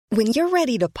When you're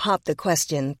ready to pop the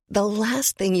question, the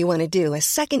last thing you want to do is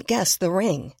second-guess the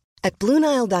ring. At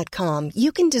BlueNile.com,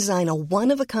 you can design a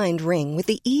one-of-a-kind ring with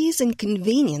the ease and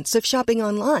convenience of shopping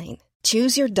online.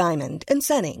 Choose your diamond and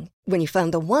setting. When you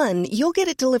find the one, you'll get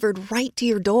it delivered right to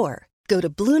your door. Go to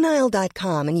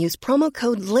BlueNile.com and use promo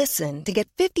code LISTEN to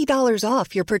get $50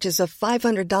 off your purchase of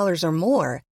 $500 or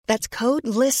more. That's code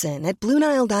LISTEN at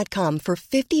BlueNile.com for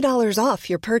 $50 off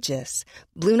your purchase.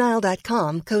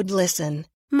 BlueNile.com, code LISTEN.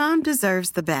 Mom deserves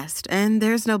the best, and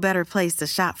there's no better place to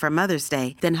shop for Mother's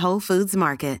Day than Whole Foods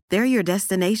Market. They're your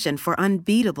destination for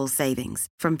unbeatable savings,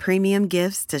 from premium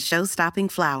gifts to show-stopping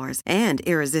flowers and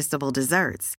irresistible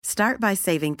desserts. Start by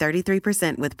saving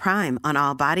 33% with Prime on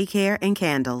all body care and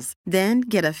candles. Then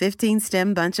get a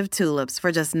 15-stem bunch of tulips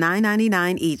for just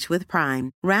 $9.99 each with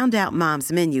Prime. Round out Mom's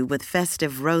menu with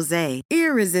festive rosé,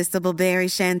 irresistible berry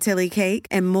chantilly cake,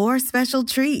 and more special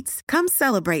treats. Come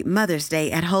celebrate Mother's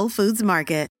Day at Whole Foods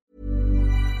Market.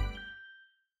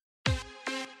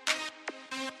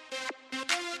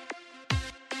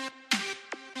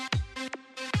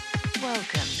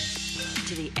 Welcome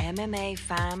to the MMA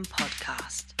Fan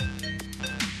Podcast.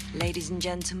 Ladies and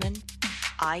gentlemen,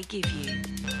 I give you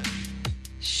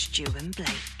Stu and Blake.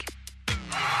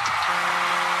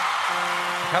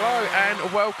 Hello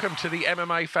and welcome to the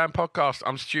MMA Fan Podcast.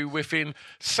 I'm Stu Whiffin.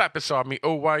 Sat beside me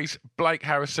always, Blake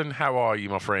Harrison. How are you,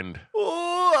 my friend?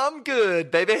 Oh, I'm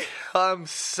good, baby. I'm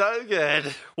so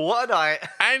good. What a night.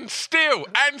 And still.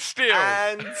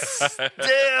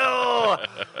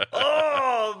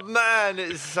 Oh, man,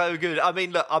 it's so good. I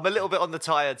mean, look, I'm a little bit on the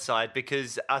tired side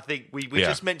because I think we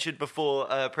just mentioned before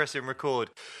press and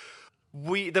record.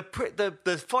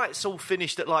 The fights all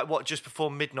finished at just before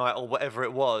midnight or whatever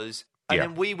it was. And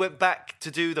then we went back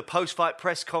to do the post-fight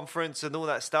press conference and all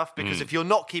that stuff because if you're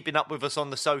not keeping up with us on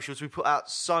the socials, we put out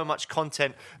so much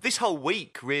content this whole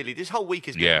week, really. This whole week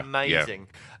has been amazing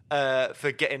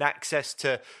for getting access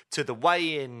to the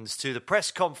weigh-ins, to the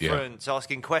press conference,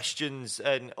 asking questions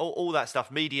and all that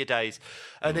stuff, media days.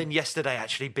 And then yesterday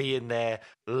actually being there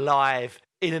live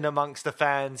in and amongst the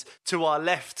fans. To our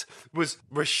left was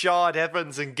Rashad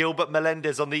Evans and Gilbert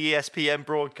Melendez on the ESPN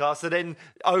broadcast. And then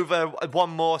over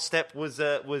one more step was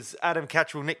Adam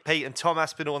Cattrall, Nick Pete and Tom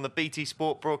Aspinall on the BT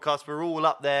Sport broadcast. We're all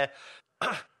up there.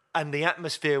 And the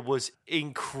atmosphere was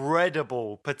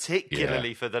incredible,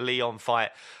 particularly for the Leon fight.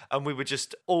 And we were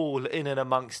just all in and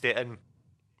amongst it. And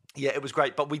yeah, it was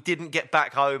great. But we didn't get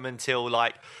back home until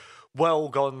well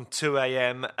gone 2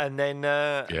 a.m. and then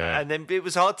it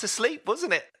was hard to sleep,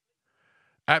 wasn't it?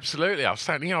 Absolutely. I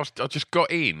just got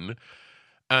in,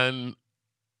 and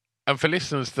for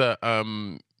listeners that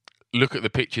look at the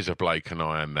pictures of Blake and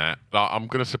I and that, I'm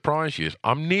going to surprise you.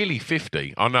 I'm nearly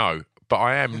 50. I know, but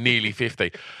I am nearly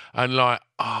 50, and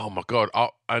oh my God!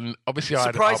 And obviously,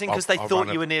 surprising because they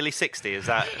thought you were nearly 60. Is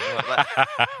that?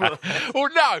 Well,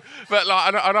 no, but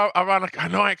I run a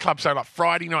nightclub, so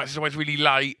Friday nights is always really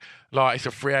late. It's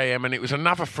a 3 a.m. and it was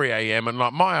another 3 a.m. and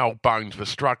my old bones were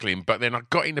struggling. But then I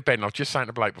got into bed and I was just saying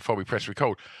to Blake before we press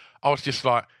record, I was just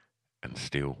and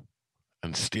still,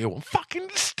 and fucking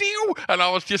still. And I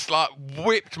was just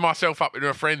whipped myself up into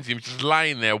a frenzy, just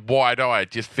laying there wide-eyed,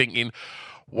 just thinking,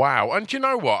 wow. And do you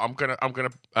know what? I'm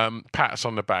gonna pat us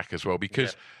on the back as well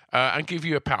because and give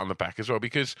you a pat on the back as well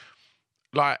because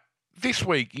this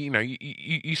week,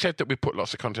 you said that we put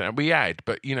lots of content out. We had,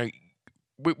 but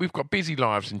we've got busy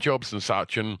lives and jobs and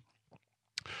such, and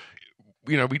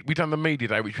we done the media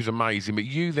day, which was amazing. But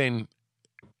you then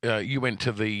you went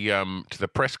to the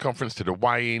press conference, to the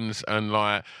weigh-ins, and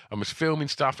was filming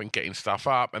stuff and getting stuff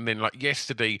up. And then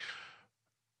yesterday,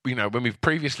 when we've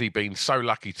previously been so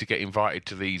lucky to get invited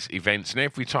to these events, and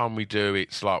every time we do,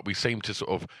 it's we seem to sort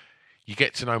of, you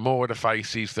get to know more of the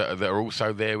faces that are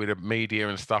also there with the media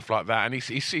and stuff like that. And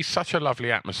it's such a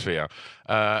lovely atmosphere.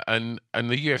 And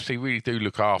the UFC really do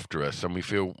look after us, and we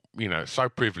feel, so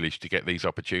privileged to get these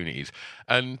opportunities.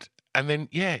 And then,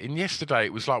 and yesterday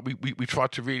it was we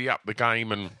tried to really up the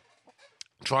game and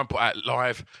try and put out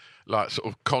live sort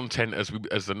of content as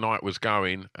the night was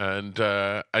going, and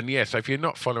so if you're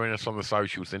not following us on the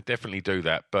socials, then definitely do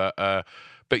that.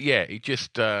 But yeah, it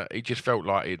just felt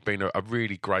like it'd been a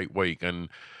really great week, and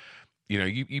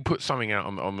you put something out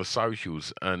on the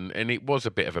socials, and it was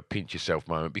a bit of a pinch yourself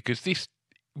moment because this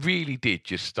really did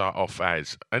just start off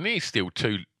as, and it's still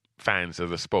two fans of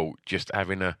the sport just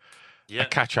having a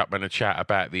catch up and a chat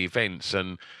about the events,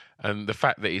 and the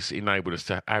fact that it's enabled us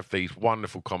to have these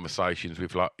wonderful conversations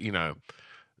with the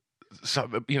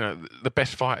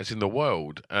best fighters in the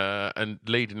world, and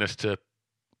leading us to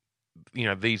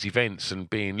these events and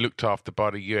being looked after by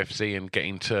the UFC and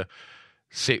getting to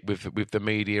sit with the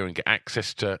media and get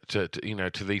access to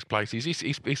these places. It's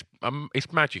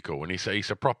magical, and it's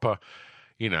a proper,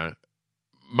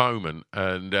 moment.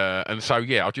 And so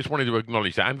yeah, I just wanted to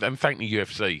acknowledge that and thank the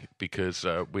UFC because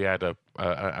we had an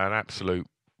absolute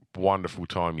wonderful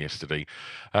time yesterday.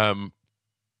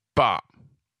 But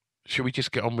should we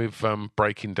just get on with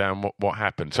breaking down what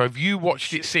happened? So have you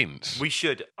watched it since? We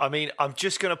should. I mean, I'm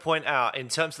just going to point out, in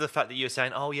terms of the fact that you're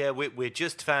saying, oh, yeah, we're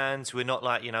just fans. We're not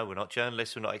like, we're not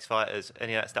journalists. We're not ex-fighters,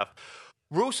 any of that stuff.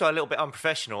 We're also a little bit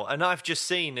unprofessional. And I've just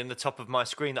seen in the top of my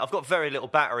screen that I've got very little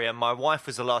battery, and my wife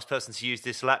was the last person to use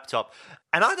this laptop.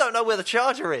 And I don't know where the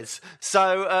charger is.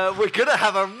 So we're going to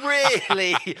have a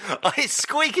really it's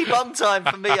squeaky bum time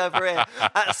for me over here.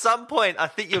 At some point, I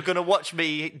think you're going to watch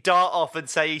me dart off and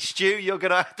say, Stu, you're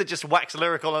going to have to just wax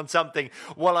lyrical on something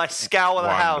while I scour the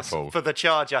house for the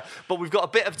charger. But we've got a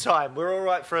bit of time. We're all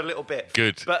right for a little bit.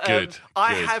 Good, but, good.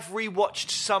 I have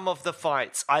rewatched some of the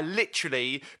fights. I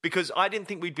literally, because I didn't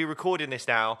think we'd be recording this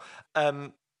now,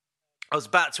 I was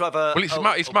about to have a...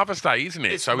 Well, it's Mother's Day, isn't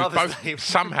it? So we both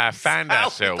somehow found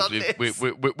ourselves...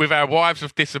 With our wives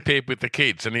have disappeared with the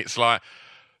kids, and it's like,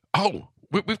 oh,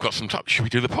 we've got some time. Should we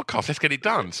do the podcast? Let's get it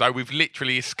done. So we've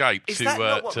literally escaped to... Is that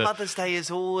not what Mother's Day is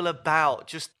all about?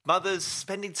 Just mothers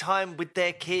spending time with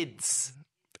their kids?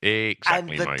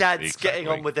 Exactly, and the dads getting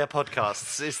on with their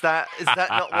podcasts. Is that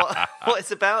not what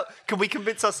it's about? Can we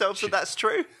convince ourselves that that's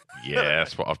true? Yeah,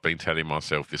 that's what I've been telling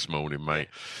myself this morning, mate.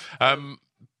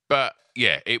 But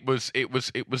yeah, it was a,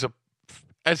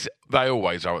 as they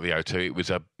always are at the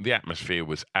O2. The atmosphere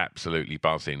was absolutely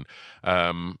buzzing.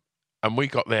 And we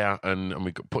got there and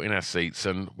we got put in our seats.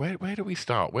 And where do we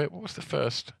start? What was the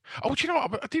first? Oh, do you know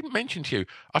what? I didn't mention to you.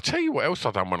 I'll tell you what else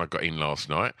I done when I got in last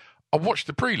night. I watched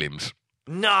the prelims.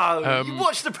 No, you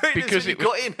watched the prelims because when you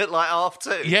got in at like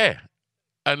 2:30. Yeah,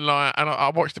 and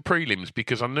I watched the prelims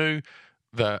because I knew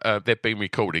that they'd been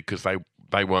recorded because they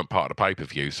weren't part of the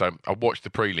pay-per-view. So I watched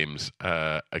the prelims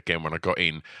again when I got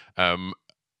in. And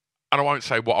I won't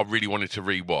say what I really wanted to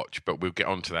re-watch, but we'll get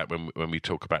onto that when we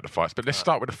talk about the fights. But let's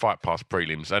start with the Fight Pass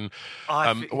prelims. And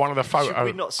one of the photo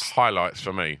highlights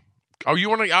for me. Oh, you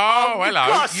want to... Oh,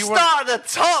 hello. You've got to start at the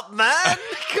top, man.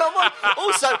 Come on.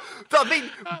 Also, I mean,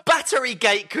 Battery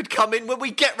Gate could come in when we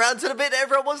get round to the bit that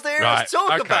everyone wants to hear us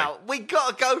talk about. We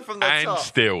got to go from the top.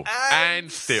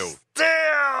 And still.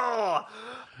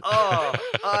 Oh,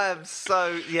 I am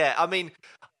so... Yeah, I mean,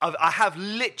 I have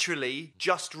literally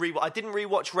just I didn't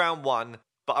rewatch round 1,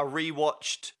 but I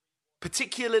rewatched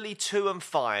particularly 2 and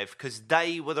 5 because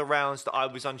they were the rounds that I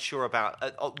was unsure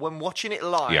about. When watching it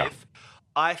live,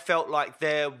 I felt like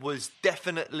there was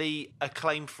definitely a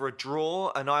claim for a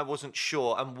draw, and I wasn't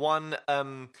sure. And one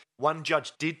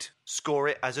judge did score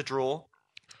it as a draw,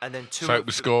 and then 2... So it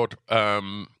was scored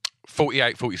 48-46,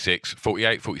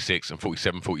 48-46, and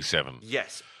 47-47.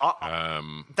 Yes.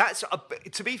 That's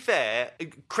to be fair,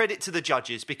 credit to the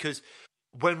judges, because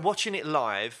when watching it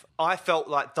live, I felt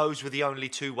like those were the only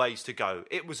 2 ways to go.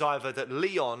 It was either that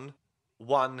Leon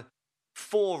won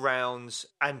 4 rounds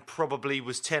and probably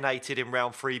was 10-8'd in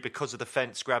round 3 because of the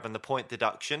fence grab and the point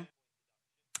deduction,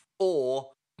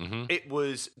 or it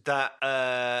was that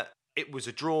it was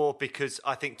a draw because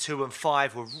I think 2 and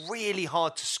 5 were really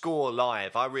hard to score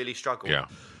live. I really struggled. Yeah.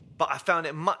 But I found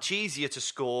it much easier to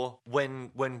score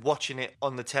when watching it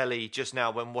on the telly just now.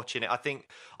 When watching it, I think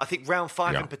round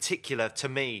 5 in particular to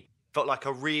me felt like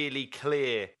a really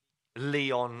clear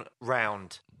Leon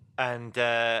round, and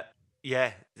that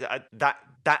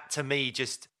to me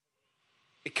just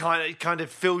it kind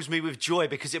of fills me with joy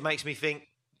because it makes me think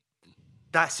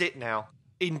that's it now,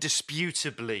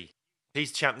 indisputably.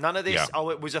 He's champ. None of this,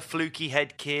 it was a fluky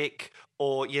head kick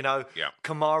or,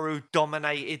 Kamaru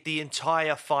dominated the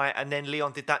entire fight and then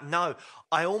Leon did that. No,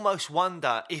 I almost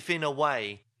wonder if, in a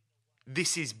way,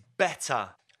 this is better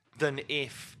than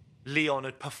if Leon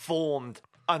had performed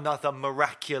another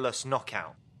miraculous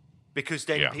knockout. Because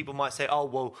then people might say, oh,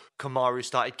 well, Kamaru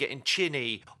started getting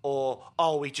chinny, or,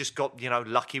 oh, he just got,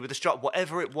 lucky with a strike,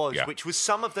 whatever it was, which was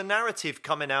some of the narrative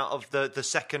coming out of the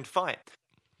second fight.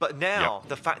 But now,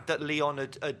 the fact that Leon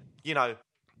had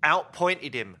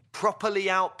outpointed him, properly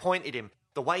outpointed him,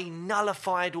 the way he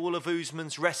nullified all of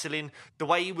Usman's wrestling, the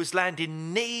way he was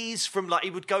landing knees from, he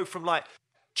would go from,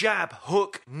 jab,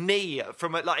 hook, knee,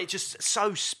 from, it's just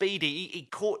so speedy. He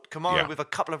caught Kamaru with a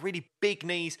couple of really big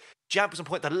knees. Jab was on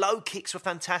point. The low kicks were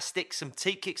fantastic. Some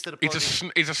T kicks to the body.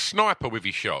 He's a sniper with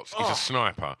his shots. He's a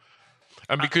sniper.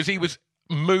 And because he was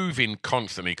moving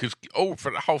constantly, because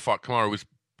for the whole fight, Kamaru was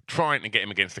trying to get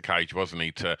him against the cage, wasn't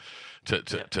he, to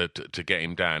get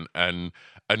him down. And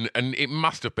And it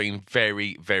must have been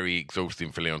very, very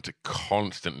exhausting for Leon to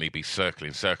constantly be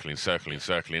circling.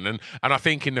 And I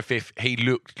think in the fifth, he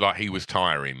looked like he was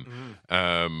tiring.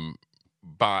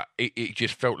 But it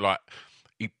just felt like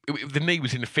the knee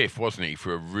was in the fifth, wasn't it,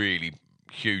 for a really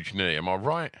huge knee? Am I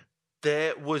right?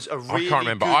 There was a really I can't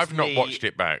remember. good I've not knee. watched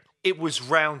it back. It was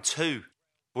round 2.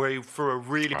 Where he for a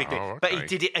really big thing. Okay. But he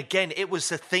did it again. It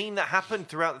was a theme that happened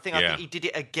throughout the thing. I think he did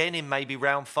it again in maybe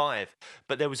round 5.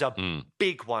 But there was a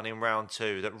big one in round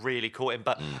 2 that really caught him.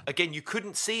 But again, you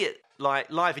couldn't see it like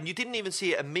live, and you didn't even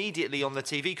see it immediately on the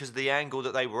TV because of the angle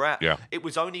that they were at. Yeah. It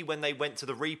was only when they went to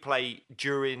the replay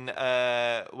during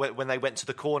when they went to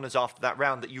the corners after that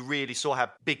round that you really saw how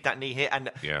big that knee hit.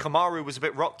 And Kamaru was a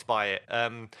bit rocked by it.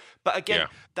 But again,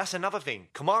 that's another thing.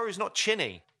 Kamaru's not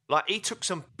chinny. Like, he took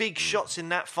some big shots in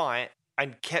that fight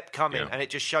and kept coming, and it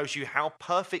just shows you how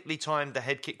perfectly timed the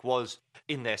head kick was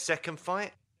in their second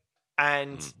fight,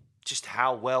 and just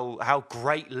how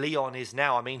great Leon is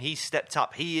now. I mean, he's stepped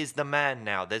up. He is the man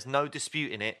now. There's no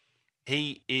disputing it.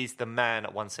 He is the man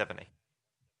at 170.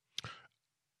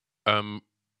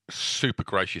 Super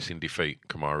gracious in defeat,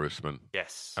 Kamaru Usman.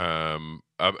 Yes. I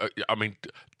mean,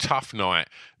 tough night.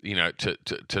 You know,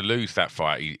 to lose that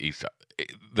fight, it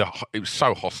was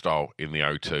so hostile in the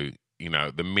O2. You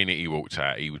know, the minute he walked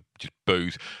out, he would just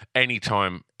booze.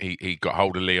 Anytime he got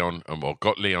hold of Leon or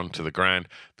got Leon to the ground,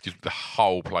 just the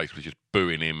whole place was just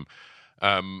booing him.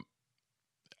 And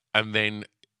then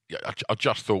I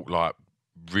just thought, like,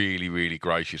 really, really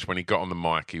gracious. When he got on the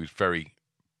mic, he was very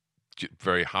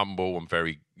humble and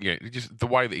very, just the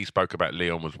way that he spoke about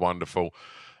Leon was wonderful.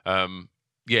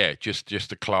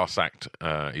 Just a class act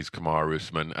is Kamaru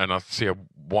Usman, and I see a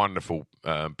wonderful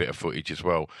bit of footage as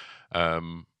well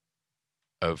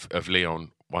of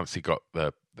Leon once he got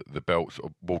the belt,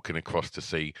 sort of walking across to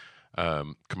see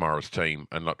Kamaru's team,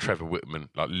 and like Trevor Whitman,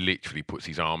 like literally puts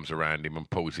his arms around him and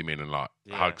pulls him in and like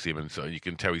hugs him, and so you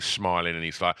can tell he's smiling, and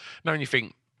he's like, no, and you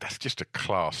think that's just a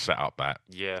class setup, that.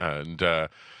 And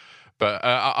but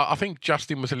I think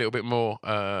Justin was a little bit more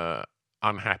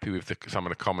unhappy with some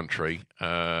of the commentary,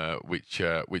 which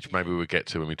maybe we'll get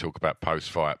to when we talk about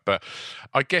post-fight. But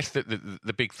I guess that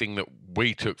the big thing that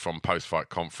we took from post-fight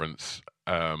conference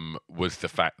was the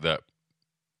fact that,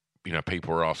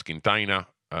 people were asking Dana,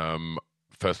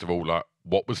 first of all, like,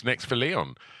 what was next for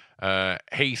Leon?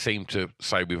 He seemed to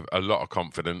say with a lot of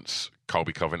confidence,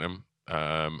 Colby Covington,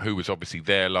 who was obviously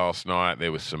there last night.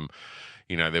 There was some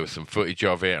footage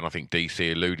of it, and I think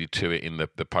DC alluded to it in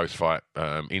the post-fight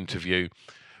interview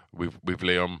with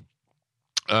Leon.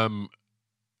 And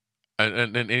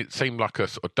it seemed like a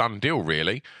sort of done deal,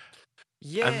 really.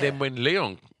 Yeah. And then when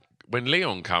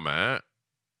Leon come out,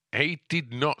 he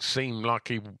did not seem like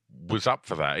he was up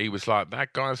for that. He was like,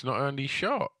 that guy's not earned his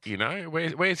shot.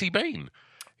 Where's he been?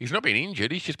 He's not been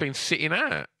injured. He's just been sitting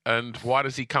out. And why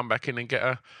does he come back in and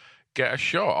get a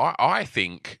shot? I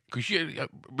think, because you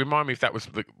remind me if that was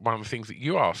one of the things that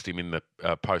you asked him in the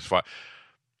post-fight.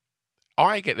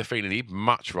 I get the feeling he'd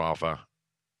much rather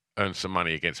earn some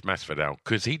money against Masvidal,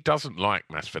 because he doesn't like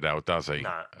Masvidal, does he?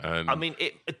 No. I mean,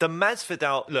 the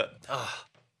Masvidal, look,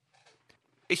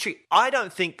 it's true. I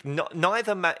don't think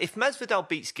neither. If Masvidal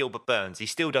beats Gilbert Burns, he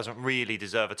still doesn't really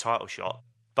deserve a title shot,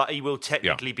 but he will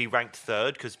technically be ranked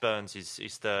third because Burns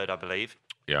is third, I believe.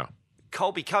 Yeah.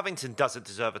 Colby Covington doesn't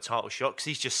deserve a title shot because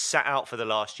he's just sat out for the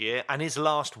last year, and his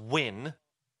last win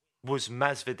was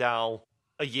Masvidal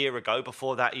a year ago.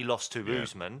 Before that, he lost to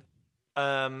Usman.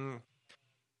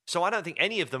 So I don't think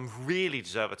any of them really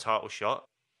deserve a title shot.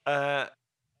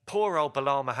 Poor old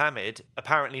Bilal Muhammad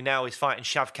apparently now is fighting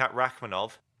Shavkat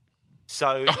Rakhmonov.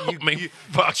 So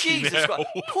Jesus Christ,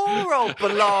 poor old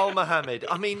Bilal Muhammad.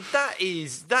 I mean, that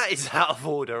is out of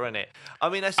order, isn't it? I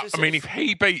mean, that's just. I mean, if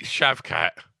he beats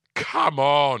Shavkat. Come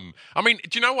on. I mean,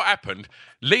 do you know what happened?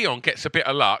 Leon gets a bit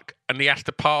of luck and he has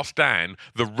to pass down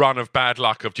the run of bad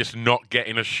luck of just not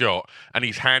getting a shot. And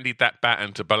he's handed that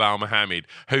baton to Bilal Muhammad,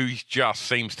 who just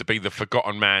seems to be the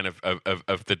forgotten man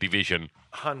of the division.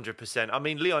 100%. I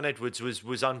mean, Leon Edwards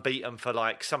was unbeaten for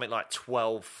something like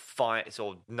 12 fights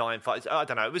or 9 fights. I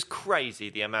don't know. It was crazy,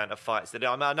 the amount of fights that.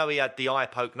 I know he had the eye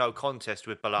poke no contest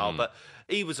with Bilal, but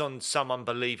he was on some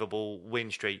unbelievable win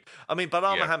streak. I mean,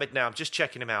 Bilal Muhammad now, I'm just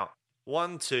checking him out.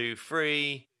 1, 2,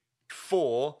 3,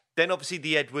 4. Then obviously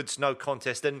the Edwards no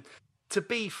contest. And to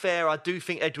be fair, I do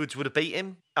think Edwards would have beat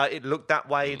him. It looked that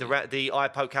way. The eye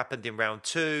poke happened in round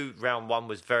 2. Round 1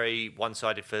 was very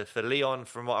one-sided for Leon,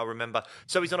 from what I remember.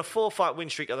 So he's on a 4-fight win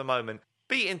streak at the moment,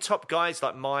 beating top guys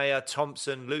like Maia,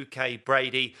 Thompson, Luque,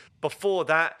 Brady. Before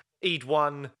that, he'd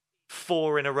won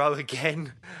 4 in a row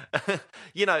again.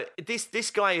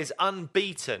 This guy is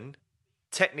unbeaten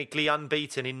technically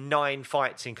unbeaten in 9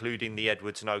 fights, including the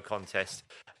Edwards no contest.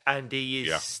 And he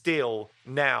is still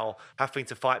now having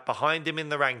to fight behind him in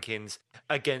the rankings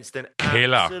against an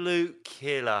absolute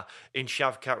killer in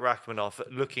Shavkat Rakhmonov,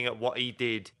 looking at what he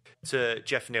did to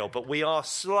Jeff Neal. But we are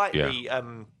slightly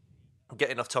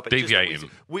getting off topic.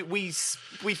 Deviating. We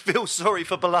feel sorry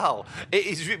for Bilal.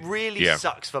 It really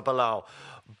sucks for Bilal.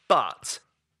 But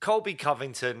Colby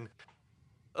Covington...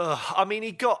 I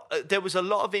mean, there was a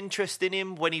lot of interest in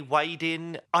him when he weighed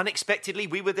in unexpectedly.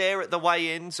 We were there at the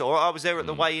weigh-ins, or I was there at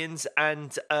the weigh-ins,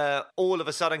 and all of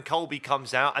a sudden Colby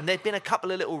comes out, and there'd been a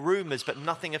couple of little rumours, but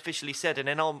nothing officially said. And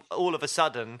then all of a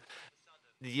sudden,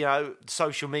 you know,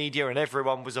 social media and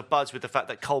everyone was abuzz with the fact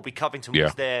that Colby Covington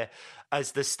was there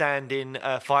as the stand-in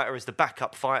fighter, as the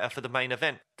backup fighter for the main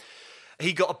event.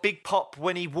 He got a big pop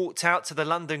when he walked out to the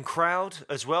London crowd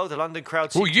as well. The London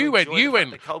crowd. Well, you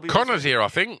went. Connor's here, I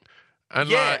think,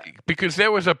 and because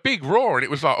there was a big roar, and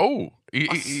it was like,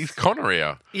 he's Connor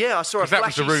here. Yeah, I saw a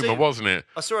flashy suit. That was the rumour, wasn't it?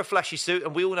 I saw a flashy suit,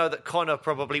 and we all know that Connor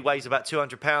probably weighs about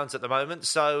 200 pounds at the moment.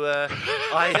 So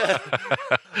I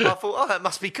thought, that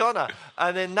must be Connor.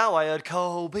 And then I heard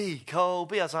Colby. I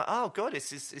was like, oh god,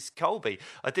 it's Colby.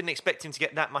 I didn't expect him to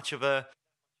get that much of a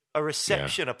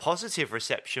reception, a positive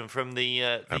reception from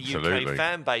the UK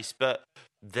fan base, but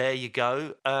there you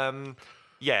go.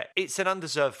 It's an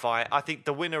undeserved fight. I think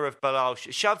the winner of Bilal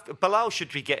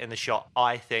should be getting the shot.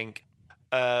 I think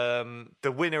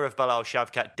the winner of Bilal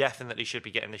Shavkat definitely should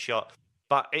be getting the shot.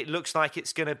 But it looks like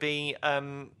it's going to be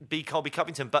Colby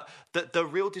Covington. But the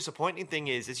real disappointing thing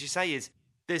is, as you say, is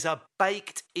there's a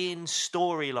baked-in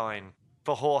storyline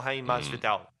for Jorge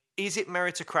Masvidal. Is it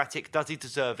meritocratic? Does he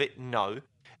deserve it? No.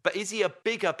 But is he a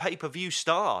bigger pay-per-view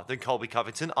star than Colby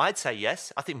Covington? I'd say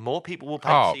yes. I think more people will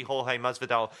pay to see Jorge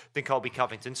Masvidal than Colby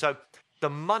Covington. So the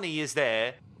money is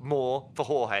there more for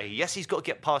Jorge. Yes, he's got to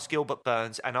get past Gilbert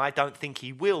Burns, and I don't think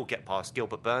he will get past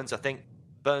Gilbert Burns. I think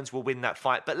Burns will win that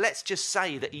fight. But let's just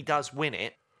say that he does win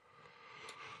it.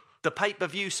 The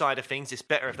pay-per-view side of things, it's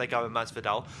better if they go with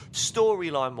Masvidal.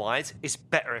 Storyline-wise, it's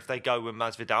better if they go with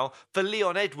Masvidal. For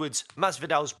Leon Edwards,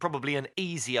 Masvidal's probably an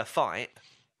easier fight.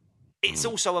 It's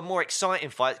also a more exciting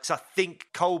fight because I think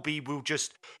Colby will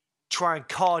just try and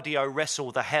cardio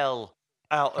wrestle the hell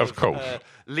out of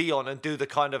Leon and do the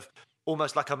kind of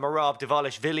almost like a Merab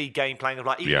Dvalishvili game playing of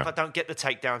like, even if I don't get the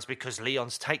takedowns, because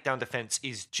Leon's takedown defense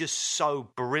is just so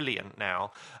brilliant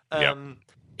now.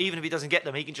 Even if he doesn't get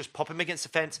them, he can just pop him against the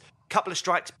fence, couple of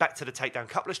strikes, back to the takedown,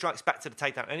 couple of strikes, back to the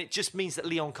takedown. And it just means that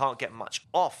Leon can't get much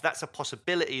off. That's a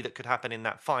possibility that could happen in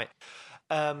that fight.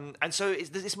 And so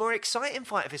it's more exciting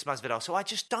fight if it's Masvidal. So I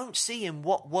just don't see in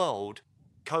what world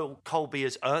Colby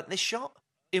has earned this shot.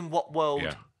 In what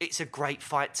world it's a great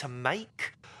fight to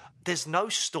make. There's no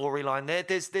storyline there.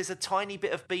 There's a tiny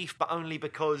bit of beef, but only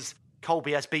because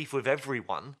Colby has beef with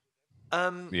everyone. I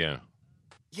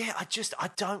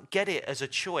don't get it as a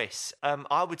choice.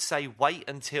 I would say wait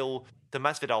until the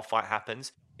Masvidal fight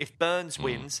happens. If Burns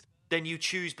wins, then you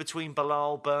choose between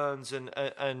Bilal, Burns,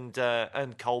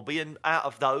 and Colby. And out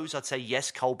of those, I'd say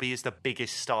yes, Colby is the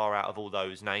biggest star out of all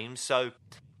those names. So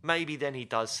maybe then he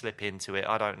does slip into it.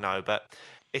 I don't know, but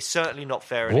it's certainly not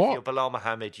fair. And if you're Bilal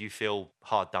Muhammad, you feel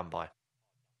hard done by.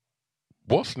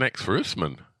 What's next for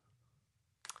Usman?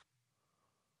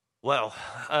 Well,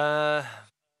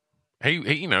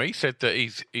 he said that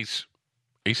he's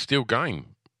still game.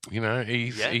 He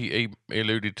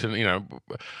alluded to,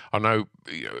 I know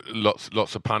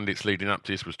lots of pundits leading up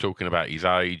to this was talking about his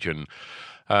age, and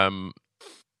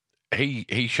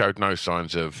he showed no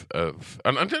signs of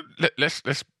and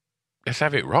let's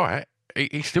have it right.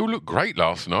 He still looked great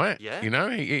last night. Yeah.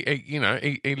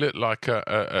 He looked like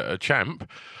a champ.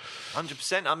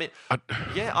 100%. I mean,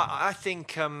 I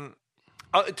think.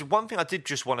 One thing I did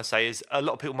just want to say is a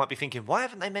lot of people might be thinking, why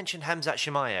haven't they mentioned Khamzat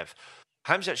Chimaev?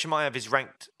 Khamzat Chimaev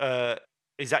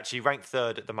is actually ranked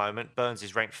 3rd at the moment. Burns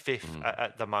is ranked 5th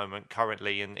at the moment,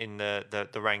 currently in the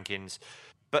rankings.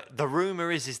 But the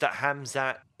rumor is that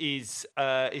Khamzat is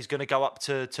going to go up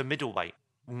to middleweight.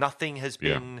 Nothing has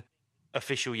been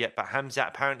official yet, but Khamzat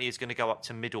apparently is going to go up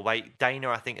to middleweight. Dana,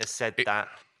 I think, has said that.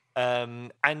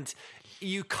 And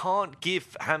you can't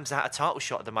give Khamzat a title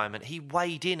shot at the moment. He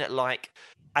weighed in at like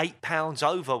 8 pounds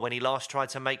over when he last tried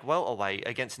to make welterweight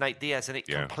against Nate Diaz, and it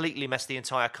completely messed the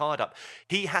entire card up.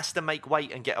 He has to make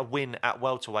weight and get a win at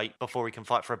welterweight before he can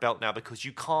fight for a belt now, because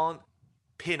you can't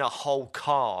pin a whole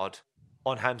card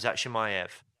on Khamzat Chimaev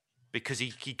because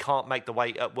he can't make the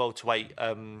weight at welterweight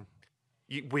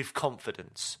with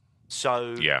confidence.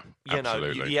 So,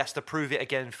 he has to prove it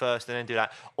again first and then do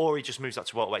that, or he just moves up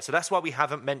to welterweight. So that's why we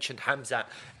haven't mentioned Khamzat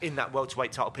in that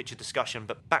welterweight title picture discussion.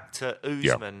 But back to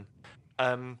Usman.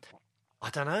 I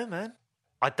don't know, man.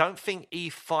 I don't think he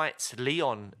fights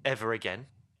Leon ever again.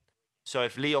 So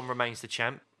if Leon remains the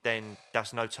champ, then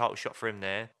that's no title shot for him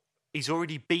there. He's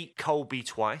already beat Colby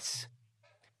twice.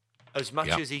 As much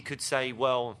as he could say,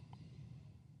 well,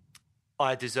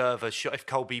 I deserve a shot. If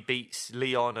Colby beats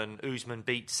Leon and Usman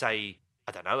beats, say,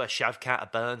 I don't know, a Shavkat, a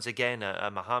Burns again,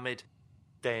 a Muhammad,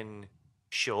 then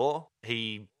sure,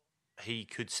 he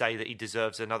could say that he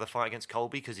deserves another fight against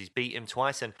Colby because he's beat him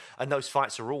twice. And those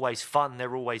fights are always fun.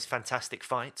 They're always fantastic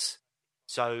fights.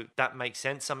 So that makes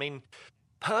sense. I mean,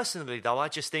 personally, though, I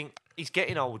just think he's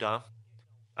getting older.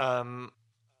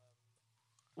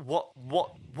 What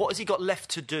has he got left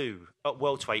to do at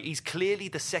welterweight? He's clearly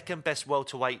the second best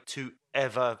welterweight to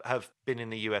ever have been in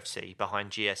the UFC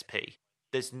behind GSP.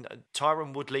 There's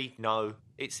Tyron Woodley. No,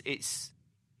 it's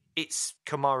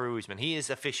Kamaru Usman. He is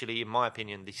officially, in my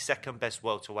opinion, the second best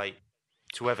welterweight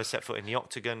to ever set foot in the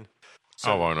octagon.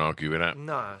 So, I won't argue with that.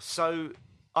 No. So,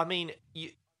 I mean,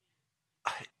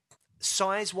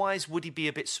 size-wise, would he be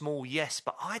a bit small? Yes,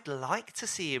 but I'd like to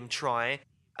see him try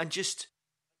and just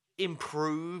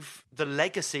improve the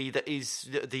legacy that is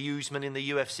the Usman in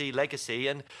the UFC legacy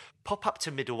and pop up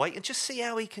to middleweight and just see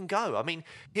how he can go. I mean,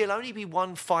 he'll only be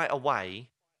one fight away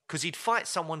because he'd fight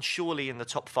someone surely in the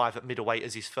top 5 at middleweight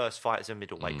as his first fight as a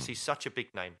middleweight because he's such a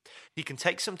big name. He can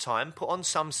take some time, put on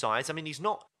some size. I mean, he's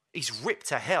ripped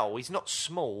to hell. He's not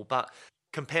small, but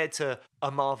compared to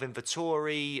a Marvin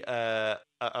Vettori,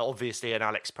 obviously an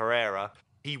Alex Pereira,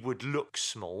 he would look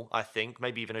small, I think,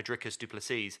 maybe even a Dricus du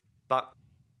Plessis. But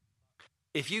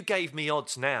if you gave me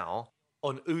odds now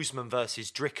on Usman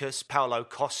versus Dricus, Paulo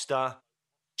Costa,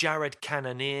 Jared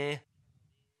Cannonier,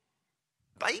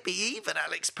 maybe even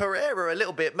Alex Pereira a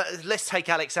little bit. Let's take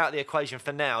Alex out of the equation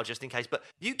for now, just in case. But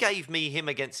you gave me him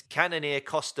against Cannonier,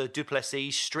 Costa, du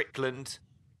Plessis, Strickland,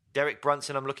 Derek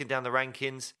Brunson. I'm looking down the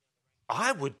rankings.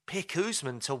 I would pick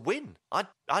Usman to win. I'd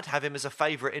have him as a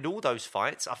favourite in all those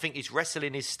fights. I think his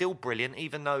wrestling is still brilliant,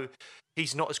 even though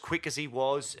he's not as quick as he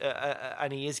was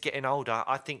and he is getting older.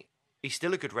 I think he's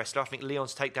still a good wrestler. I think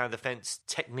Leon's takedown of the fence,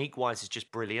 technique-wise, is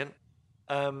just brilliant.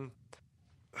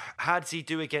 How does he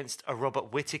do against a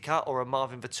Robert Whittaker or a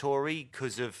Marvin Vettori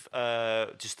because of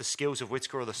just the skills of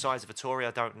Whittaker or the size of Vettori?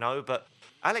 I don't know. But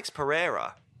Alex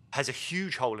Pereira has a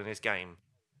huge hole in his game.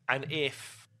 And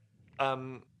if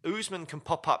Usman can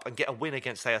pop up and get a win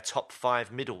against, say, a top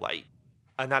 5 middleweight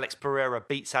and Alex Pereira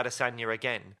beats Adesanya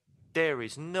again, there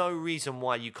is no reason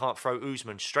why you can't throw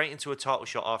Usman straight into a title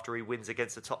shot after he wins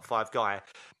against a top 5 guy.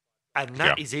 And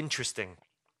that is interesting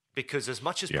because as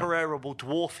much as Pereira will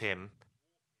dwarf him,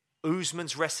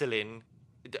 Usman's wrestling,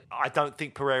 I don't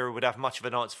think Pereira would have much of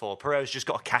an answer for. Pereira's just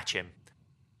got to catch him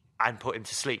and put him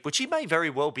to sleep, which he may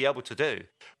very well be able to do.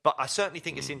 But I certainly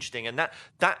think it's interesting. And that,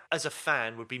 as a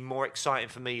fan, would be more exciting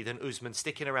for me than Usman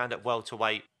sticking around at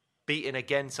welterweight, beating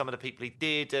again some of the people he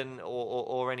did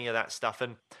or any of that stuff.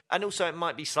 And also it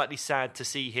might be slightly sad to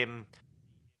see him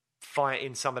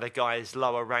fighting some of the guys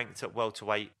lower ranked at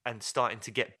welterweight and starting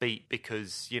to get beat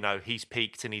because, you know, he's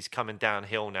peaked and he's coming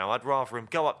downhill now. I'd rather him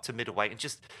go up to middleweight and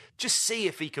just see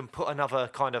if he can put another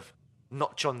kind of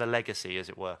notch on the legacy, as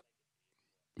it were.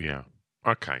 Yeah.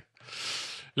 Okay.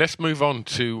 Let's move on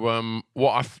to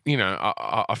what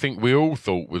I think we all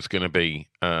thought was going to be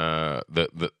the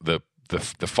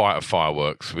fight of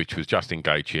fireworks, which was Justin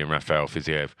Gaethje and Rafael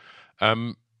Fiziev.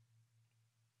 I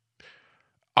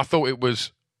thought it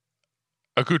was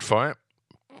a good fight,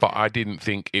 but I didn't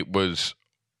think it was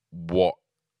what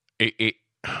it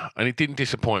and it didn't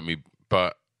disappoint me,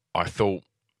 but I thought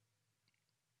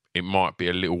it might be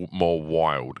a little more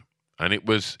wild. And it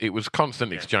was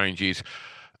constant exchanges.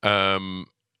 Gaethje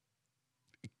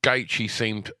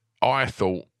seemed, I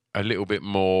thought, a little bit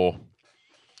more.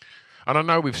 And I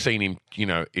know we've seen him,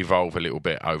 evolve a little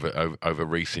bit over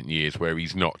recent years, where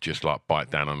he's not just like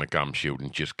bite down on a gum shield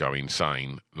and just go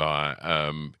insane. Like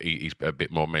he's a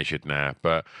bit more measured now.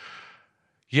 But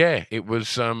yeah, it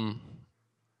was.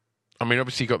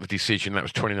 Obviously, he got the decision. That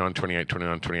was 29-28,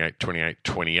 29-28,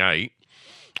 28-28.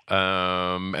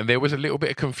 And there was a little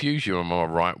bit of confusion, am I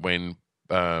right, when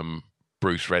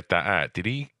Bruce read that out?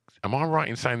 Am I right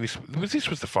in saying this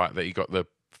was the fight that he got the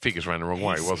figures ran the wrong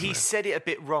way, wasn't it? He said it a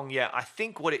bit wrong, yeah. I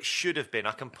think what it should have been,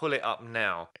 I can pull it up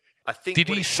now. Did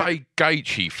he say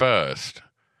Gaethje first?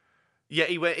 Yeah,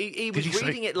 he was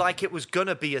reading it like it was going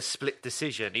to be a split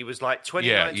decision. He was like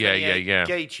 29-28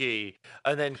 Gaethje,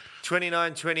 and then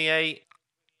 29-28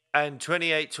 and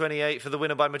 28-28 for the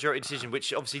winner by majority decision,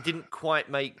 which obviously didn't quite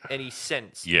make any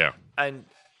sense. Yeah. And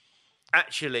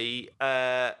actually,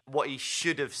 what he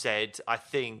should have said, I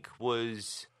think,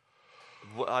 was,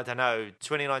 I don't know,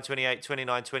 29-28,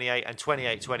 29-28, and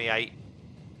 28-28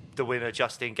 the winner,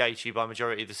 Justin Gaethje, by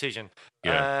majority decision.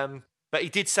 Yeah. But he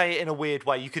did say it in a weird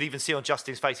way. You could even see on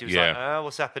Justin's face, he was like,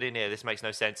 what's happening here? This makes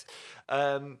no sense.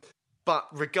 But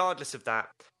regardless of that,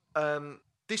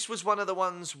 this was one of the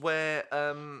ones where...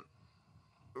 have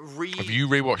you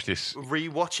rewatched this?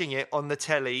 Rewatching it on the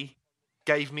telly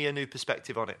gave me a new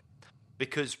perspective on it.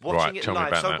 Because watching it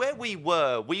live... So where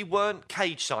we weren't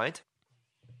cage side.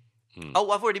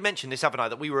 Oh, I've already mentioned this, haven't I?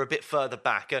 That we were a bit further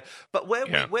back. But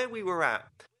where we were at,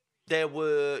 there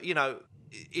were,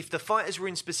 if the fighters were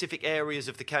in specific areas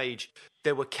of the cage,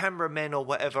 there were cameramen or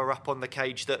whatever up on the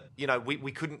cage that,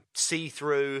 we couldn't see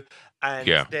through.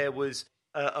 And there was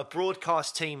a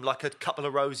broadcast team like a couple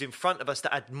of rows in front of us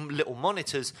that had little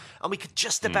monitors. And we could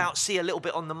just about see a little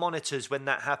bit on the monitors when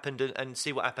that happened and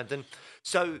see what happened. And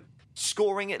so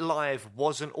scoring it live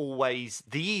wasn't always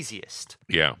the easiest.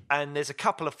 Yeah. And there's a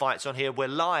couple of fights on here where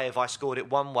live I scored it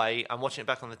one way and watching it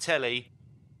back on the telly,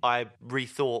 I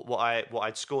rethought what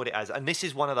I'd scored it as. And this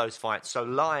is one of those fights. So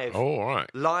live,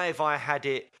 live I had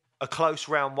it a close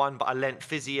round one, but I lent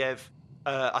Fiziev.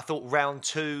 I thought round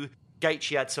two,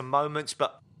 Gaethje had some moments,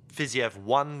 but Fiziev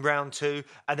won round two.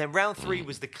 And then round three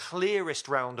was the clearest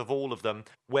round of all of them,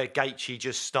 where Gaethje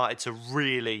just started to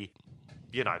really,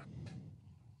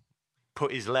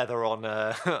 put his leather on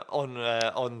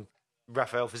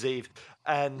Rafael Fiziev.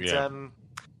 And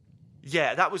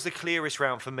that was the clearest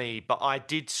round for me, but I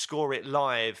did score it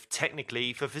live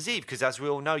technically for Fiziev, because as we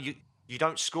all know, you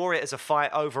don't score it as a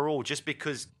fight overall. Just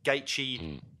because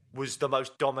Gaethje was the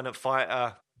most dominant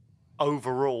fighter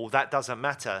overall, that doesn't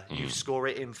matter. You score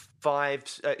it in 3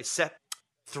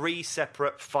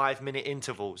 separate 5-minute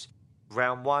intervals.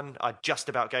 Round one, I just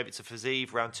about gave it to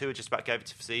Fiziev. Round two, I just about gave it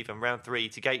to Fiziev. And round three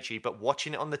to Gaethje. But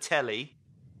watching it on the telly,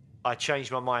 I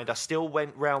changed my mind. I still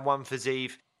went round one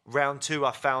Fiziev. Round two,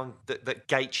 I found that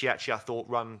Gaethje actually, I thought,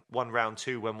 won round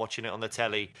two when watching it on the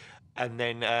telly. And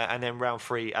then round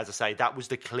three, as I say, that was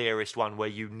the clearest one where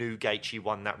you knew Gaethje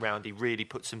won that round. He really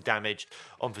put some damage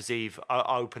on Fiziev,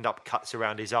 opened up cuts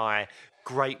around his eye.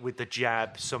 Great with the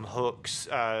jab, some hooks,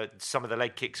 some of the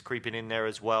leg kicks creeping in there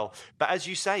as well. But as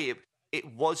you say,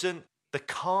 it wasn't the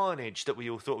carnage that we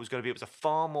all thought it was going to be. It was a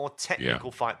far more technical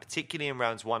fight, particularly in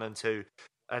rounds 1 and 2.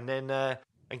 And then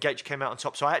and Gaethje came out on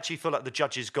top. So I actually feel like the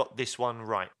judges got this one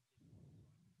right.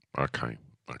 Okay.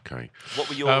 What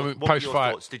were your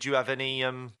thoughts? Did you have any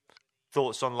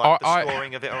thoughts on the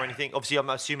scoring of it or anything? Obviously, I'm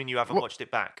assuming you haven't watched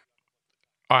it back.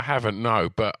 I haven't, no.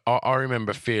 But I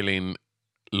remember feeling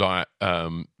like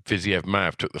Fiziev may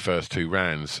have took the first 2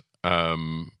 rounds.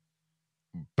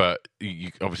 But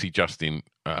obviously, Justin,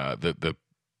 the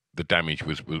damage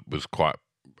was quite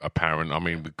apparent. I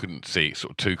mean, we couldn't see it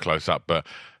sort of too close up, but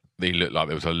he looked like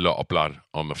there was a lot of blood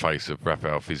on the face of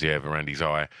Rafael Fiziev around his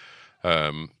eye.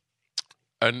 And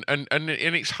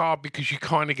it's hard because you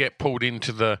kind of get pulled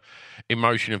into the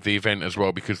emotion of the event as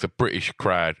well, because the British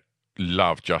crowd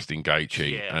love Justin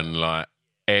Gaethje and like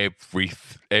every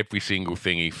single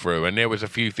thing he threw. And there was a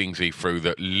few things he threw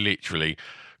that literally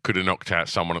could have knocked out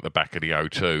someone at the back of the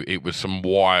O2. It was some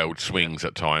wild swings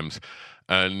at times,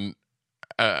 and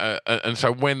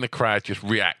so when the crowd just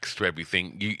reacts to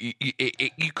everything,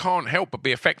 you can't help but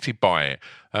be affected by it.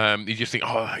 You just think,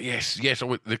 oh yes,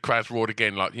 oh, the crowd's roared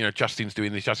again, like Justin's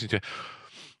doing this, Justin's doing.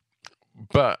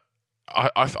 But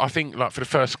I think like for the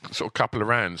first sort of couple of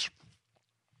rounds,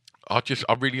 I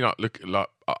really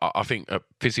I think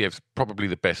Fiziev's probably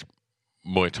the best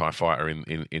Muay Thai fighter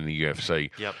in the UFC.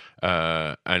 Yep.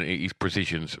 And his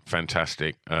precision's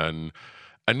fantastic. And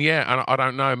I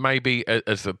don't know, maybe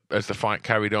as the fight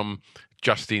carried on,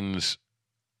 Justin's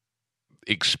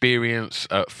experience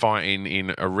at fighting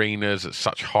in arenas at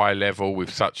such high level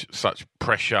with such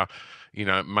pressure,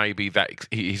 maybe that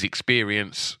his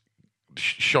experience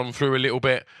shone through a little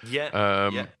bit.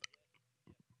 Yeah.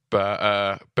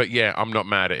 But yeah, I'm not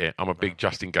mad at it. I'm a big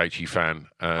Justin Gaethje fan,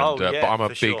 but I'm a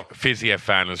big Fiziev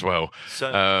fan as well.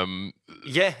 So,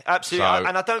 yeah, absolutely.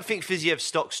 And I don't think Fiziev's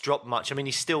stock's dropped much. I mean,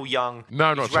 he's still young. No,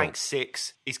 not at all. He's ranked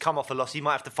 6. He's come off a loss. He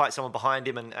might have to fight someone behind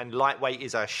him. And lightweight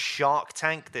is a shark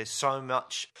tank. There's so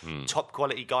much top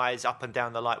quality guys up and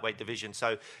down the lightweight division.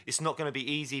 So it's not going to be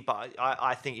easy. But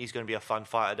I think he's going to be a fun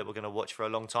fighter that we're going to watch for a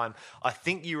long time. I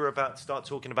think you were about to start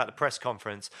talking about the press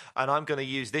conference, and I'm going to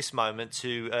use this moment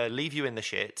to leave you in the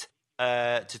shit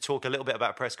to talk a little bit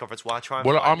about press conference while I try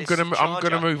and I'm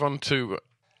going to move on to.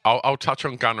 I'll touch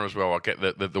on Gunner as well. I'll get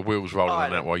the wheels rolling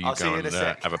on that while you go and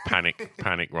have a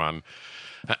panic run.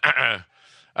 So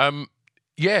do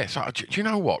you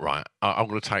know what? Right, I'm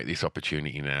going to take this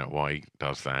opportunity now while he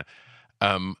does that.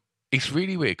 It's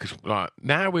really weird because like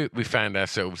now we found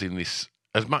ourselves in this.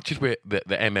 As much as we're the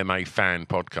MMA fan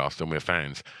podcast and we're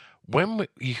fans, when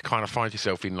you kind of find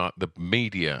yourself in like the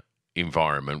media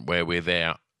environment where we're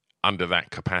there under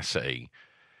that capacity,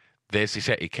 there's this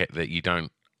etiquette that you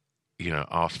don't,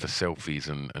 ask for selfies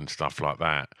and stuff like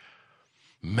that.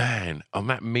 Man, on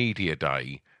that media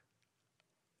day,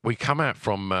 we come out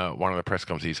from one of the press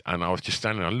conferences, and I was just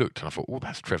standing. I looked, and I thought, "Oh,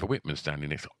 that's Trevor Whitman standing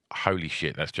next. Holy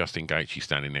shit, that's Justin Gaethje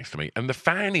standing next to me." And the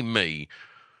fan in me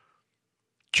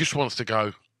just wants to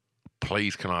go,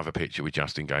 "Please, can I have a picture with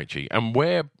Justin Gaethje?" And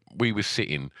where we were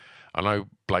sitting, I know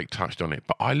Blake touched on it,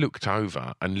 but I looked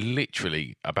over, and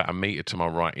literally about a metre to my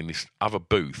right, in this other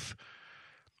booth,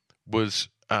 was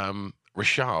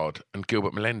Rashad and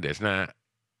Gilbert Melendez. Now,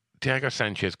 Diego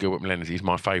Sanchez, Gilbert Melendez is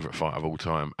my favourite fighter of all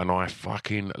time, and I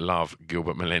fucking love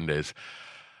Gilbert Melendez.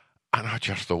 And I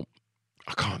just thought,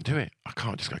 I can't do it. I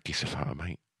can't just go kiss a photo,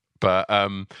 mate.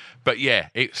 But yeah,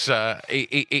 it's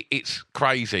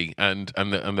crazy, and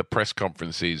the press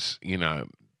conferences,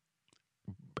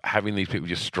 having these people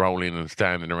just strolling and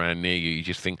standing around near you, you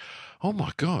just think, oh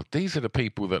my God, these are the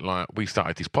people that like we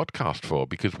started this podcast for,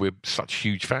 because we're such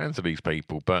huge fans of these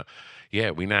people. But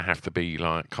yeah, we now have to be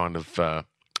like kind of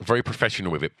very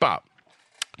professional with it. But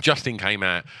Justin came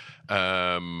out,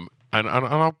 and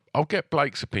I'll get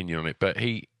Blake's opinion on it. But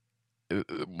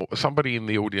somebody in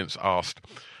the audience asked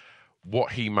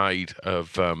what he made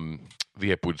of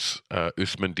the Edwards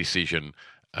Usman decision,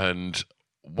 and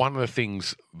one of the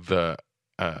things that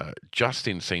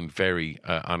Justin seemed very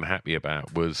unhappy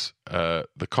about was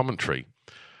the commentary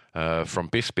from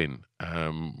Bisping,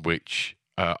 which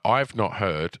I've not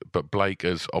heard, but Blake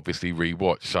has obviously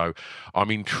rewatched. So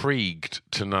I'm intrigued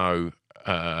to know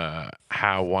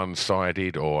how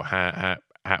one-sided or how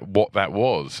what that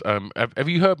was. Have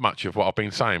you heard much of what I've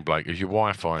been saying, Blake? Is your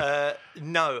Wi-Fi?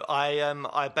 No,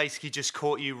 I basically just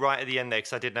caught you right at the end there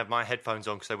because I didn't have my headphones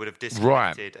on because they would have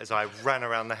disconnected as I ran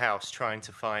around the house trying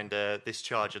to find this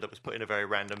charger that was put in a very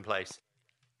random place.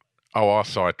 Oh, our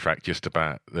sidetrack just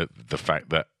about the fact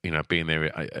that, being there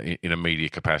in a media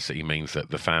capacity means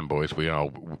that the fanboys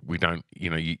we don't,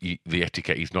 the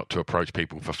etiquette is not to approach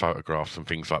people for photographs and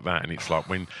things like that. And it's like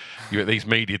when you're at these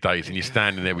media days and you're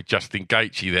standing there with Justin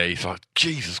Gaethje there, it's like,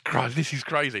 Jesus Christ, this is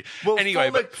crazy. Well,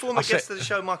 anyway, former guest of the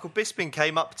show, Michael Bisping,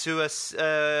 came up to us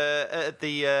at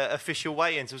the official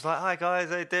weigh-ins. It was like, hi guys,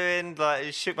 how you doing? Like,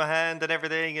 he shook my hand and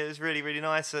everything. It was really, really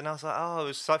nice. And I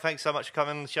was like, thanks so much for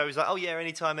coming on the show. He was like, oh yeah,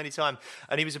 anytime.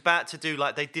 And he was about to do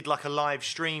they did like a live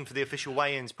stream for the official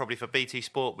weigh-ins, probably for BT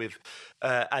Sport with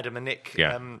Adam and Nick.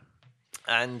 Yeah.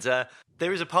 And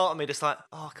there is a part of me that's like,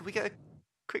 oh, can we get a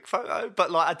quick photo?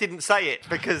 But I didn't say it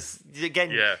because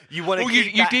again, you want to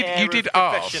keep that air of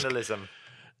professionalism.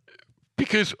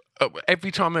 Because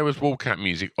every time there was walkout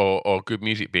music or good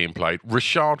music being played,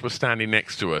 Rashad was standing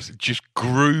next to us, just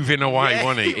grooving away,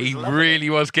 wasn't he? He really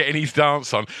was getting his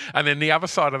dance on. And then the other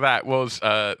side of that was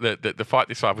the fight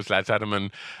this side was lads Adam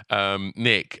and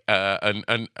Nick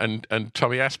and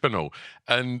Tommy Aspinall.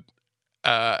 And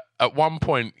at one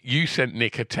point, you sent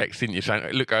Nick a text, didn't you,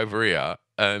 saying, "Look over here."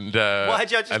 And I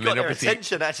just got their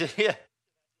attention, actually. Yeah.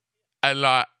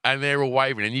 And they're all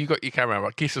waving, and you got your camera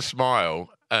like kiss a smile.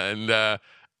 And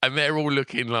they're all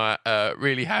looking like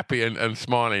really happy and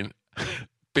smiling.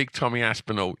 Big Tommy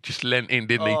Aspinall just leant in,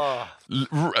 didn't he?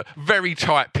 Very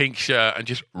tight pink shirt and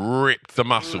just ripped the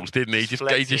muscles, didn't he?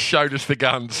 He just showed us the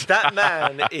guns. That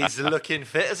man is looking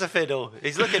fit as a fiddle.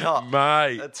 He's looking hot,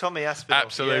 mate. Tommy Aspinall,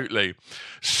 absolutely. Yeah.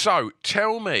 So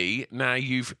tell me now,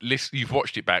 you've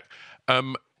watched it back.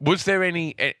 Was there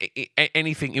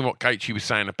anything in what Gaethje was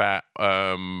saying about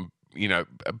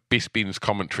Bisping's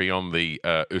commentary on the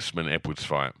Usman Edwards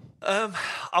fight?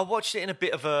 I watched it in a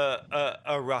bit of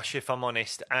a rush, if I'm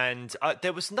honest, and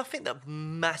there was nothing that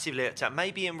massively looked at.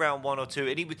 Maybe in round 1 or 2,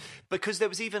 and because there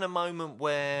was even a moment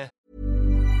where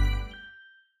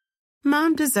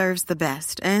Mom deserves the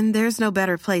best, and there's no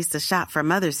better place to shop for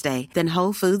Mother's Day than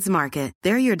Whole Foods Market.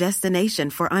 They're your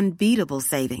destination for unbeatable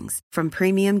savings, from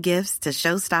premium gifts to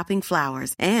show-stopping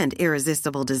flowers and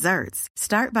irresistible desserts.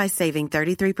 Start by saving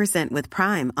 33% with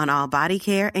Prime on all body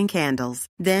care and candles.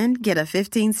 Then get a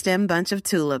 15-stem bunch of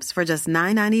tulips for just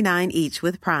 $9.99 each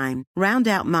with Prime. Round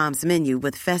out Mom's menu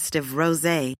with festive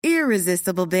rosé,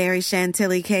 irresistible berry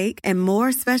chantilly cake, and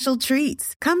more special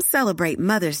treats. Come celebrate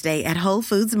Mother's Day at Whole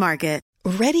Foods Market.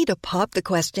 Ready to pop the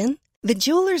question? The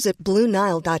jewelers at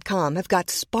BlueNile.com have got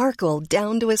sparkle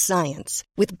down to a science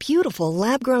with beautiful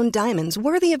lab-grown diamonds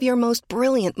worthy of your most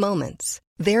brilliant moments.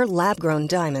 Their lab-grown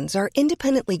diamonds are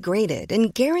independently graded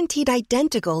and guaranteed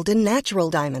identical to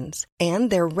natural diamonds, and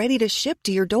they're ready to ship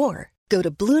to your door. Go to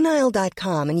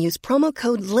BlueNile.com and use promo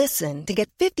code LISTEN to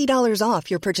get $50 off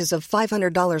your purchase of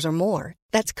 $500 or more.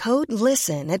 That's code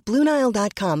LISTEN at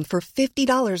BlueNile.com for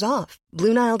 $50 off.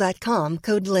 BlueNile.com,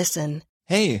 code LISTEN.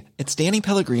 Hey, it's Danny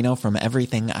Pellegrino from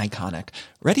Everything Iconic.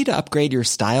 Ready to upgrade your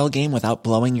style game without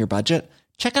blowing your budget?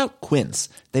 Check out Quince.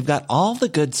 They've got all the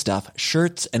good stuff,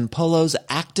 shirts and polos,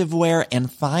 activewear,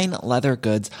 and fine leather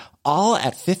goods, all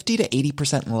at 50 to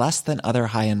 80% less than other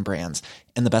high-end brands.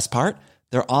 And the best part?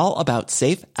 They're all about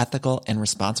safe, ethical, and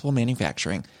responsible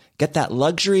manufacturing. Get that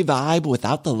luxury vibe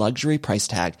without the luxury price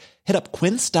tag. Hit up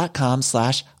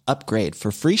quince.com/upgrade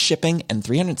for free shipping and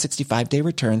 365-day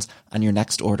returns on your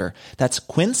next order. That's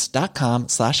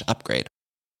quince.com/upgrade.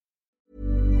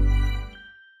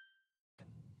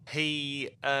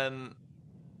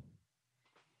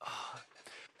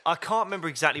 I can't remember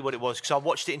exactly what it was because I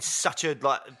watched it in such a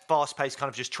fast pace, kind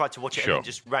of just tried to watch it and then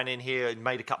just ran in here and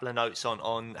made a couple of notes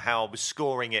on how I was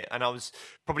scoring it, and I was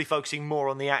probably focusing more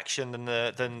on the action than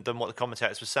what the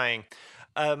commentators were saying.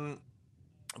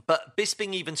 But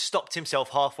Bisping even stopped himself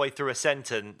halfway through a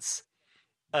sentence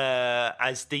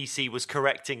as DC was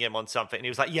correcting him on something. And he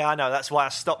was like, yeah, I know, that's why I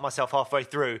stopped myself halfway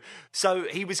through. So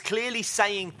he was clearly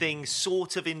saying things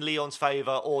sort of in Leon's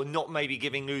favour or not maybe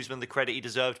giving Usman the credit he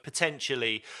deserved,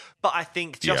 potentially. But I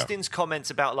think Justin's comments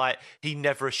about he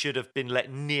never should have been let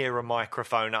near a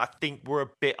microphone, I think were a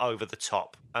bit over the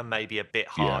top and maybe a bit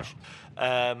harsh.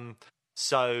 Yeah,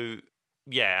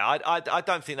 I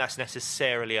don't think that's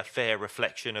necessarily a fair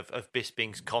reflection of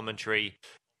Bisping's commentary.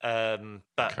 But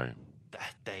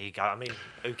there you go. I mean,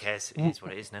 who cares? It is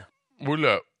what it is now. Well,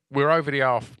 look, we're over the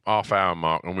half hour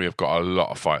mark and we have got a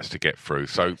lot of fights to get through.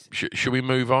 So should we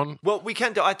move on? Well, we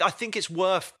can do. I think it's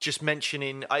worth just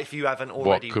mentioning, if you haven't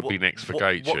already, what could be next for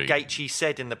Gaethje. What Gaethje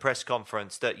said in the press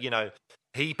conference, that,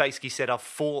 he basically said, I've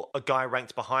fought a guy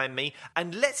ranked behind me.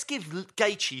 And let's give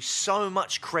Gaethje so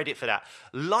much credit for that.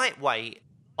 Lightweight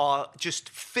are just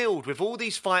filled with all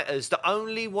these fighters that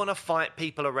only want to fight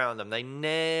people around them. They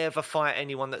never fight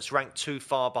anyone that's ranked too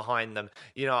far behind them.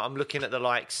 I'm looking at the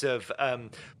likes of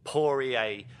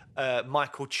Poirier,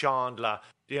 Michael Chandler,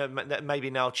 maybe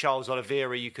now Charles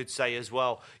Oliveira, you could say as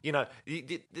well.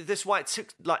 That's why it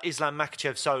took Islam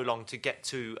Makhachev so long to get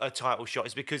to a title shot,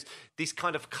 is because this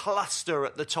kind of cluster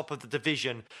at the top of the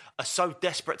division are so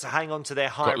desperate to hang on to their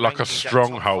high rankings. Got a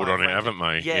stronghold on it, haven't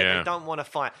they? Yeah, they don't want to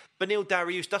fight. Beneil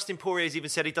Dariush, Dustin Poirier's even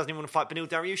said he doesn't even want to fight Beneil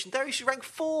Dariush, and Dariush is ranked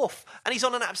 4th, and he's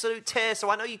on an absolute tear, so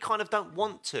I know you kind of don't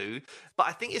want to, but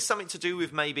I think it's something to do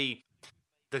with maybe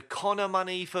the Conor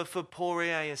money for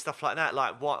Poirier and stuff like that.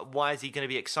 Why is he going to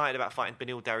be excited about fighting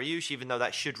Beneil Dariush, even though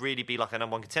that should really be a number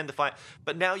one contender fight?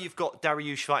 But now you've got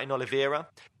Dariush fighting Oliveira.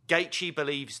 Gaethje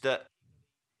believes that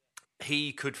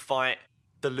he could fight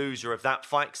the loser of that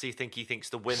fight, because he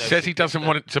thinks the winner... Says he doesn't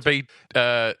want it to be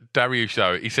Dariush,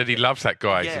 though. He said he loves that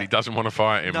guy. He said he doesn't want to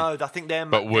fight him. No, I think they're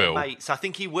mates. I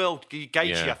think he will.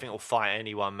 Gaethje, I think, will fight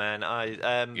anyone, man.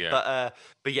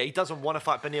 But yeah, he doesn't want to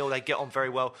fight Beneil. They get on very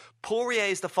well. Poirier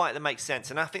is the fight that makes sense,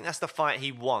 and I think that's the fight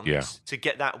he wants to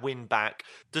get that win back.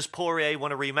 Does Poirier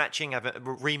want to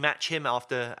rematch him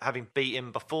after having beat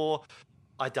him before?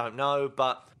 I don't know,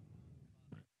 but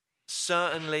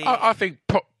certainly... I think...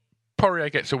 Poirier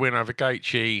gets a win over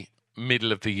Gaethje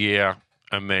middle of the year,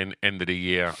 and then end of the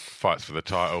year fights for the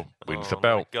title, wins the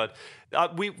belt. My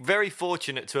God. We're very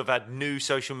fortunate to have had new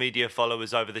social media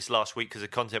followers over this last week because of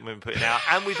content we've been putting out,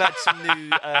 and we've had some new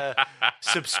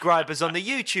subscribers on the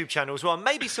YouTube channel as well.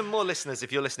 Maybe some more listeners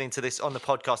if you're listening to this on the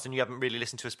podcast and you haven't really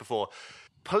listened to us before.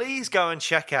 Please go and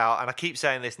check out, and I keep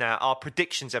saying this now, our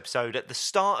predictions episode. At the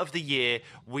start of the year,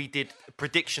 we did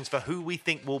predictions for who we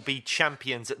think will be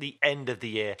champions at the end of the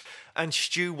year. And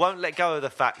Stu won't let go of the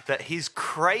fact that his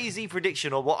crazy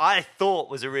prediction, or what I thought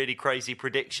was a really crazy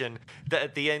prediction, that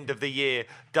at the end of the year,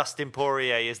 Dustin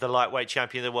Poirier is the lightweight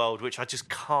champion of the world, which I just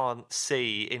can't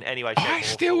see in any way, shape, or form. I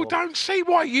still don't see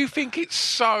why you think it's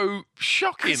so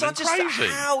shocking and crazy.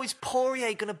 How is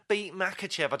Poirier going to beat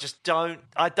Makhachev?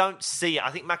 I don't see it.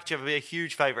 I think Makhachev will be a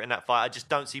huge favourite in that fight. I just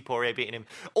don't see Poirier beating him.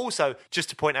 Also, just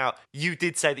to point out, you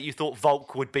did say that you thought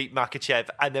Volk would beat Makhachev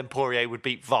and then Poirier would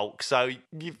beat Volk. So,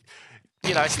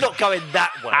 it's not going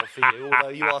that well for you, although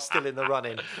you are still in the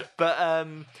running. But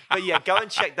yeah, go and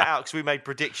check that out because we made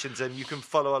predictions and you can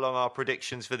follow along our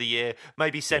predictions for the year.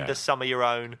 Maybe send us some of your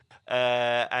own.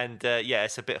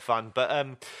 It's a bit of fun. But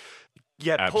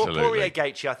Poirier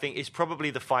Gaethje, I think, is probably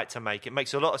the fight to make. It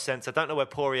makes a lot of sense. I don't know where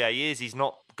Poirier is. He's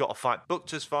not got a fight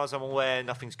booked as far as I'm aware.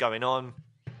 Nothing's going on.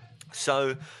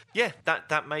 So, yeah,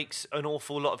 that makes an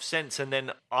awful lot of sense. And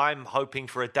then I'm hoping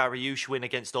for a Dariush win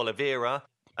against Oliveira.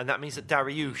 And that means that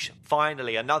Dariush,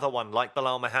 finally, another one like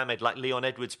Bilal Muhammad, like Leon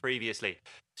Edwards previously,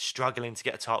 struggling to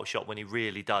get a title shot when he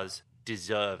really does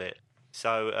deserve it.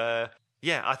 So,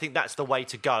 yeah, I think that's the way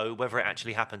to go. Whether it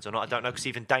actually happens or not, I don't know, because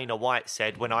even Dana White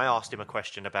said, when I asked him a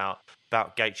question about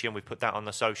Gaethje, and we put that on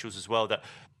the socials as well, that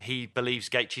he believes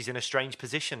Gaethje's in a strange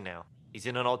position now. He's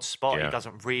in an odd spot. Yeah. He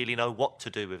doesn't really know what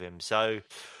to do with him. So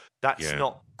that's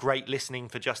not great listening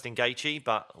for Justin Gaethje,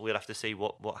 but we'll have to see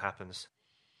what happens.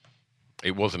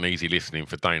 It wasn't easy listening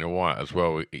for Dana White as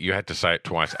well. You had to say it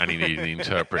twice, and he needed an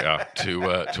interpreter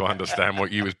to understand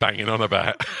what you was banging on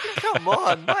about. Come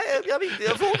on, mate. I mean,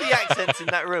 of all the accents in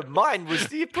that room, mine was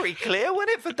pretty clear,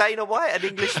 wasn't it, for Dana White, an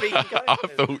English-speaking guy? I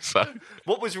thought so.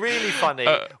 What was really funny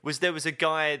was there was a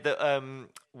guy that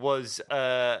was...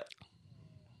 I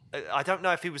don't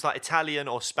know if he was like Italian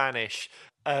or Spanish,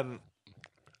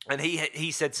 and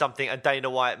he said something, and Dana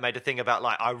White made a thing about,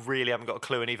 like, I really haven't got a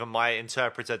clue, and even my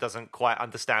interpreter doesn't quite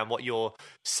understand what you're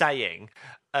saying.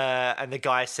 And the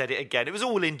guy said it again. It was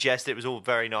all in jest. It was all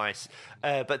very nice.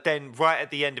 But then right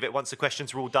at the end of it, once the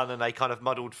questions were all done and they kind of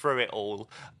muddled through it all,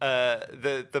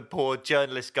 the poor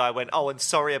journalist guy went, "Oh, and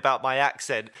sorry about my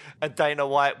accent." And Dana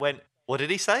White went, "What did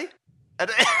he say?"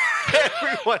 And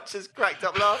everyone just cracked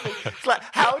up laughing. It's like,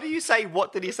 how do you say,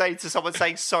 "What did he say?" to someone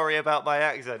saying, "Sorry about my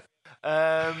accent"?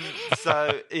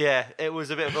 So yeah, it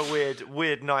was a bit of a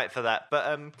weird night for that.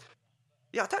 But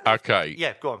yeah, I don't know. Okay.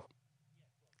 Yeah, go on.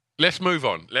 Let's move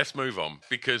on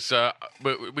because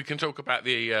we can talk about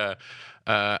the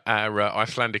our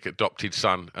Icelandic adopted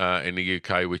son in the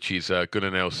UK, which is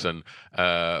Gunnar Nelson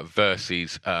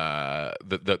versus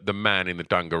the man in the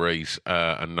dungarees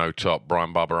and no top,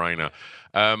 Brian Barberena.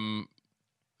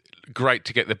 Great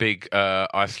to get the big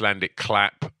Icelandic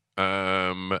clap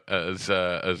as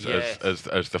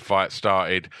the fight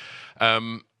started,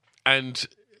 and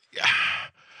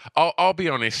I'll be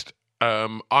honest.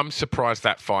 I'm surprised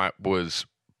that fight was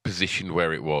positioned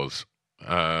where it was,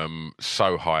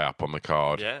 so high up on the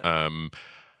card. Yeah.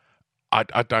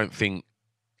 I don't think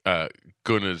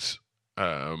Gunnar's.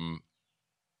 I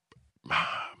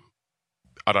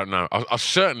don't know. I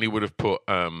certainly would have put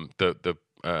the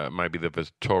maybe the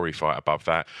Vettori fight above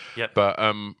that. Yep. But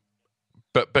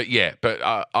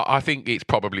I think it's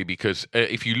probably because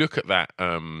if you look at that.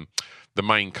 The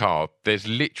main card, there's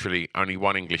literally only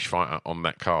one English fighter on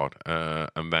that card,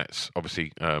 and that's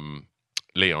obviously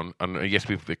Leon. And yes,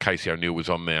 Casey O'Neill was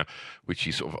on there, which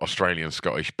is sort of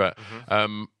Australian-Scottish. But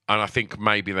and I think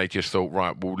maybe they just thought,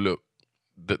 right, well, look,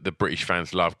 the British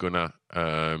fans love Gunnar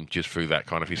just through that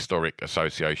kind of historic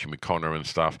association with Conor and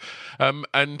stuff.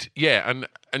 And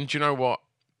you know what?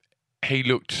 He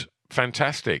looked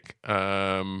fantastic.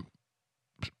 Armbar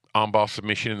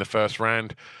submission in the first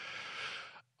round.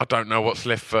 I don't know what's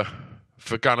left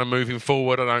for Gunnar moving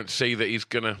forward. I don't see that he's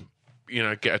going to,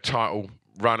 get a title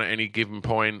run at any given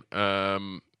point.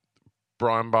 Brian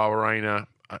Barberena,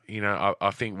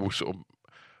 I think will sort of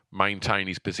maintain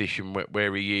his position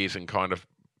where he is and kind of,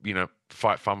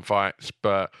 fight fun fights.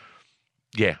 But,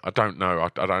 yeah, I don't know.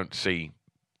 I don't see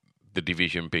the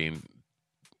division being,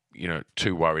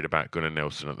 too worried about Gunnar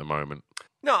Nelson at the moment.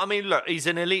 No, I mean, look, he's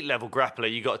an elite level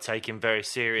grappler. You got to take him very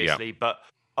seriously, yeah. But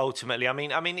ultimately, I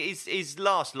mean, his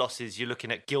last losses, you're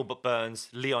looking at Gilbert Burns,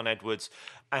 Leon Edwards,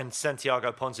 and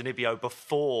Santiago Ponzinibbio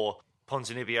before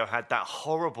Ponzinibbio had that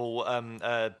horrible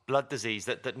blood disease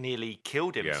that nearly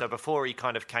killed him. Yeah. So before he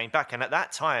kind of came back, and at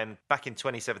that time, back in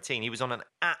 2017, he was on an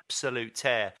absolute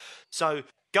tear. So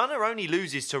Gunnar only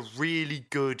loses to really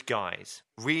good guys,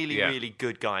 really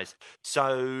good guys.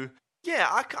 So yeah,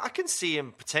 I can see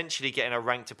him potentially getting a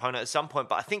ranked opponent at some point,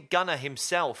 but I think Gunnar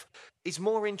himself is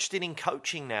more interested in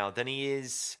coaching now than he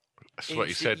is. That's what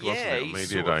he said, wasn't it, on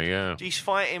Media Day? Yeah. He's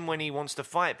fighting when he wants to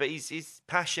fight, but his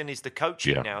passion is the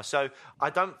coaching now. So I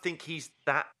don't think he's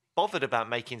that bothered about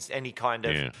making any kind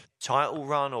of title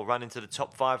run or run into the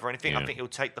top 5 or anything. I think he'll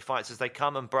take the fights as they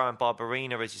come. And Brian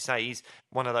Barberena, as you say, he's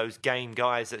one of those game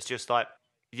guys that's just like,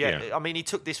 I mean, he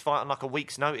took this fight on like a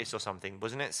week's notice or something,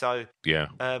 wasn't it? So,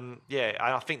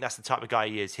 I think that's the type of guy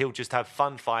he is. He'll just have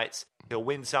fun fights. He'll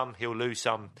win some, he'll lose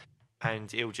some, and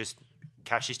he'll just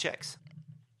cash his checks.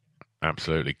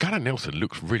 Absolutely. Gunnar Nelson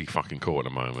looks really fucking cool at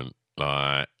the moment.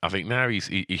 Like, I think now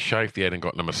he's shaved the head and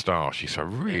got the moustache. It's a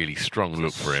really strong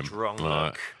look for him. Strong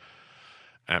look.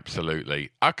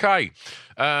 Absolutely. Okay.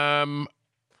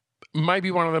 Maybe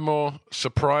one of the more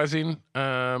surprising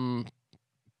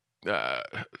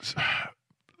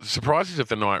surprises of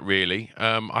the night, really.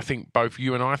 I think both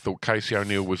you and I thought Casey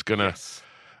O'Neill was going to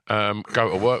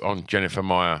go to work on Jennifer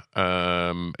Maia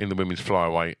in the women's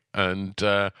flyweight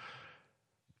and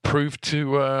proved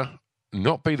to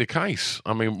not be the case.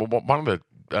 I mean, one of the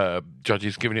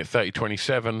judges giving it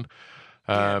 30-27.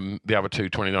 The other two,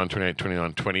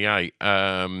 29-28,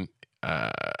 29-28.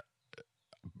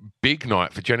 Big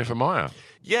night for Jennifer Maia.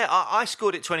 Yeah, I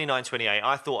scored it 29-28.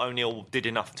 I thought O'Neill did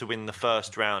enough to win the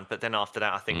first round, but then after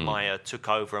that, I think Maia took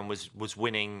over and was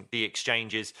winning the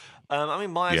exchanges.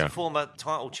 Maia's a former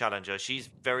title challenger. She's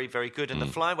very, very good. And the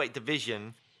flyweight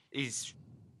division is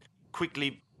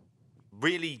quickly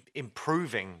really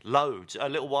improving loads. A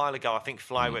little while ago, I think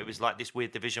flyweight was like this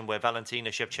weird division where Valentina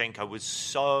Shevchenko was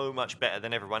so much better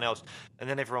than everyone else, and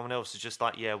then everyone else is just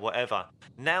like, yeah, whatever.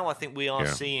 Now I think we are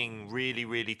seeing really,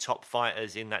 really top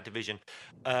fighters in that division.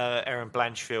 Erin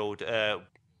Blanchfield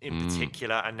in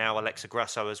particular, and now Alexa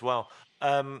Grasso as well.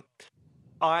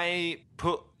 I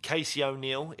put Casey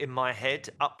O'Neill in my head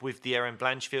up with the Erin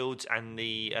Blanchfields and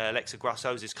the Alexa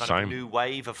Grassos, this kind of new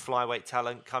wave of flyweight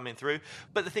talent coming through.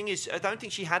 But the thing is, I don't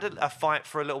think she had a fight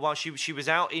for a little while. She was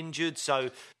out injured, so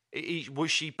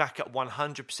was she back at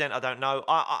 100%? I don't know.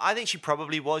 I think she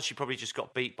probably was. She probably just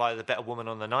got beat by the better woman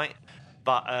on the night.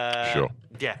 But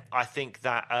yeah, I think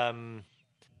that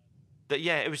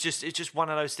it was just one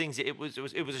of those things. It was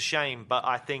a shame, but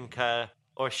I think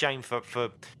or a shame for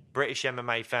British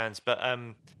MMA fans, but I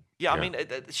mean,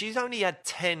 she's only had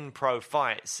 10 pro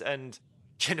fights, and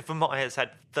Jennifer Maia's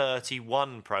had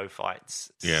 31 pro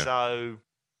fights. Yeah. So,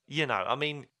 I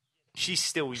mean, she's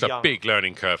still young. It's a big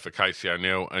learning curve for Casey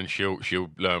O'Neill, and she'll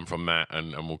learn from that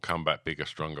and will come back bigger,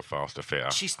 stronger, faster,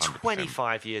 fitter. She's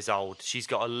 25 years old. She's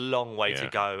got a long way to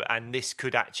go, and this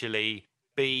could actually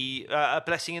be a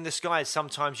blessing in disguise.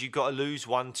 Sometimes you've got to lose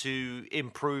one to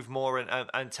improve more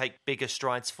and take bigger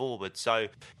strides forward. So,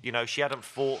 she hadn't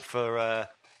fought for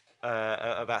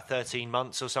about 13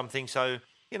 months or something. So,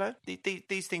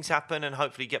 these things happen, and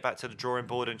hopefully get back to the drawing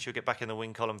board, and she'll get back in the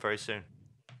win column very soon.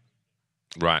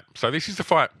 Right. So this is the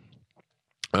fight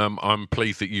I'm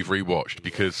pleased that you've rewatched,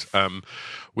 because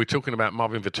we're talking about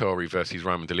Marvin Vettori versus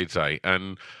Roman Dolidze.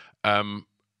 And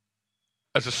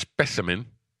as a specimen,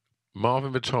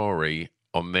 Marvin Vettori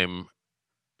on them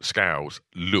scales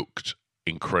looked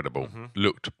incredible,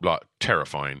 looked like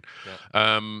terrifying.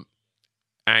 Yeah.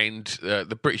 And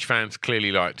the British fans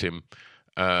clearly liked him.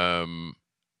 And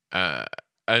I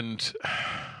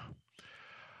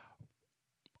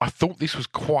thought this was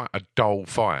quite a dull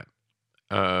fight.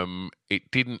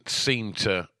 It didn't seem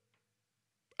to...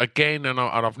 Again, and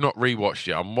I've not rewatched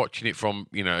it. I'm watching it from,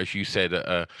 as you said,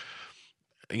 a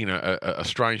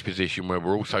strange position where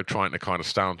we're also trying to kind of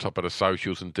stay on top of the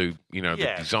socials and do,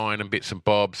 the design and bits and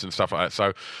bobs and stuff like that.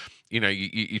 So,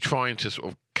 you're trying to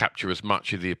sort of capture as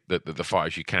much of the fight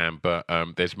as you can, but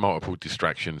there's multiple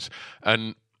distractions.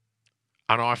 And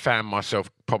I found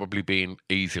myself probably being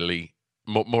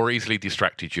more easily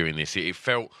distracted during this. It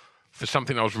felt for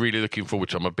something I was really looking forward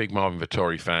to. I'm a big Marvin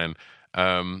Vettori fan.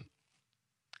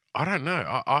 I don't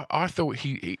know. I thought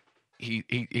he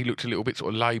looked a little bit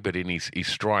sort of laboured in his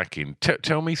striking.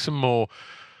 Tell me some more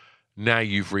now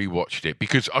you've rewatched it,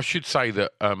 because I should say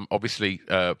that obviously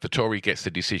Vettori gets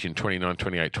the decision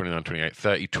 29-28,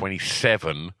 29-28,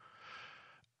 30-27,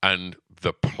 and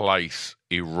the place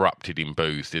erupted in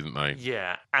boos, didn't they?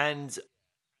 Yeah, and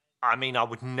I mean, I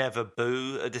would never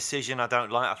boo a decision I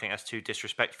don't like. I think that's too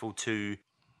disrespectful to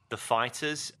the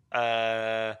fighters.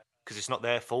 Because it's not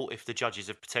their fault if the judges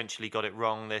have potentially got it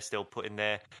wrong. They're still putting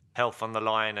their health on the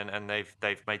line, and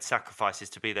they've made sacrifices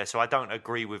to be there. So I don't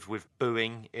agree with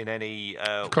booing in any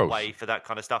way for that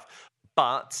kind of stuff.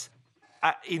 But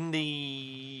in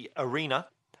the arena,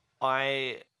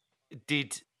 I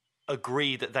did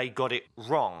agree that they got it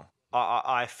wrong.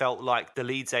 I felt like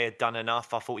Dolidze had done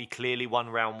enough. I thought he clearly won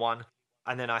round 1.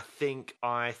 And then I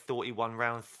thought he won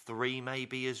round 3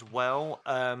 maybe as well.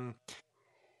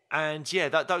 And yeah,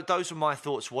 those were my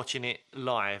thoughts watching it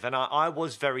live. And I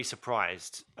was very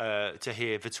surprised to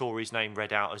hear Vettori's name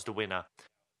read out as the winner.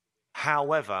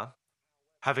 However,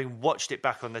 having watched it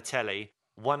back on the telly,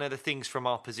 one of the things from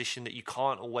our position that you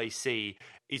can't always see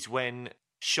is when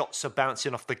shots are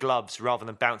bouncing off the gloves rather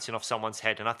than bouncing off someone's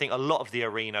head. And I think a lot of the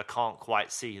arena can't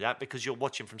quite see that because you're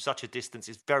watching from such a distance.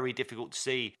 It's very difficult to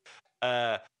see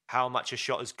how much a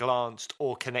shot has glanced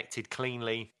or connected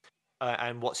cleanly.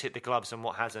 And what's hit the gloves and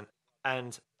what hasn't.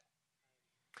 And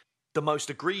the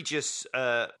most egregious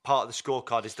part of the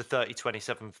scorecard is the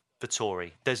 30-27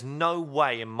 Vettori. There's no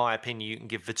way, in my opinion, you can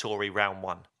give Vettori round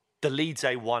 1.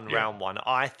 Dolidze won round 1,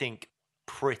 I think,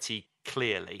 pretty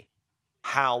clearly.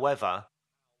 However,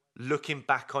 looking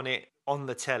back on it on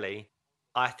the telly,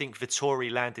 I think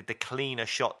Vettori landed the cleaner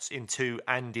shots in 2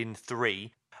 and in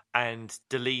 3. And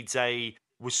Dolidze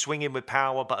was swinging with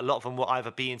power, but a lot of them were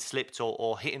either being slipped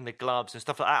or hitting the gloves and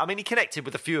stuff like that. I mean, he connected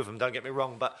with a few of them, don't get me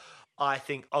wrong, but I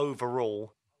think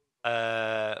overall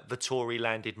Vettori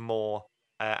landed more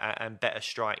and better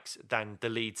strikes than the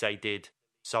leads they did.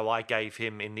 So I gave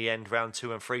him, in the end, round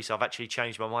 2 and 3. So I've actually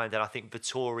changed my mind, and I think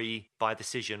Vettori by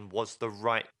decision was the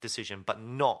right decision, but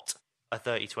not a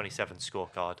 30-27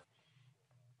 scorecard.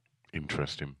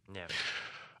 Interesting. Yeah.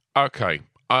 Okay,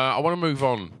 I want to move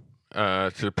on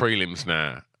to the prelims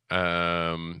now.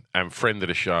 And friend of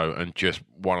the show, and just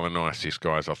one of the nicest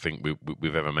guys I think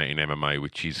we've ever met in MMA,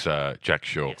 which is Jack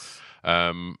Shaw. Yes.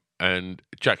 And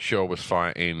Jack Shaw was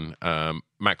fighting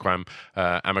Makwan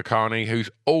Amirkhani, who's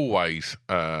always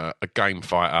a game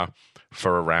fighter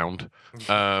for a round.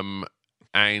 And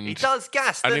he does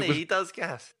gas, doesn't he? He does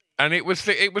gas. And it was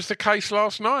the case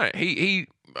last night. He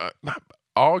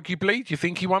arguably, do you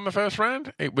think he won the first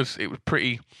round? It was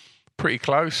pretty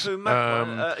close.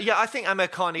 Yeah, I think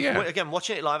Amirkhani, again,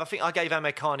 watching it live, I think I gave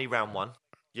Amirkhani round 1.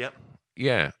 Yep.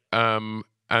 Yeah. And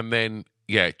then,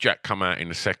 Jack come out in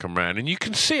the second round, and you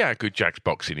can see how good Jack's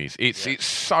boxing is. It's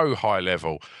so high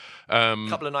level. A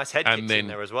couple of nice head kicks in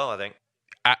there as well, I think.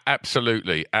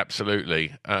 Absolutely.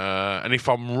 And if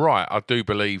I'm right, I do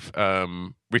believe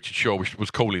Richard Shaw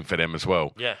was calling for them as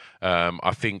well. Yeah.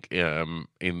 I think in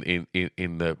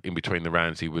between the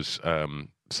rounds he was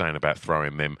saying about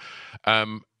throwing them.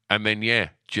 And then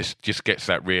just gets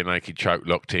that rear naked choke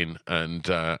locked in and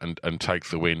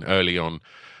takes the win early on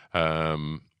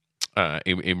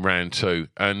in round 2,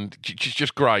 and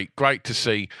just great to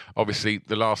see. Obviously,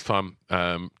 the last time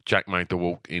Jack made the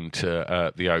walk into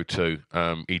the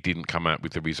O2, he didn't come out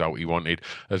with the result he wanted.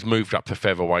 Has moved up to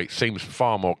featherweight, seems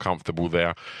far more comfortable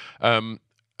there, and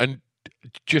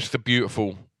just a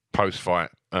beautiful post-fight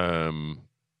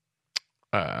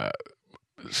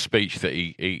speech that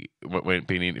he when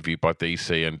being interviewed by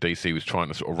DC, and DC was trying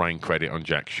to sort of rain credit on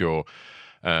Jack Shaw.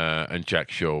 And Jack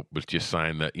Shaw was just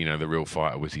saying that, the real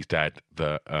fighter was his dad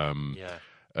that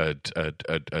had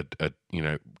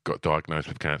got diagnosed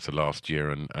with cancer last year,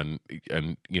 and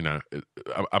am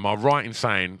I right in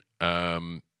saying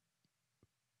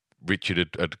Richard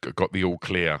had got the all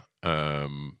clear?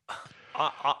 Am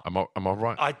I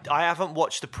right? I haven't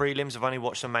watched the prelims. I've only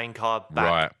watched the main card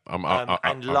back. Right.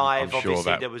 And live, I'm sure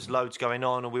obviously, there was loads going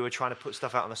on, and we were trying to put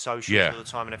stuff out on the socials all the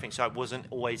time and everything. So it wasn't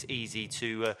always easy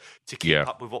to keep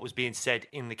up with what was being said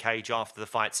in the cage after the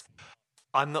fights.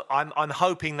 I'm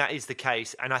hoping that is the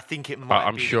case, and I think it might.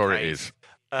 I'm be sure the it case. is.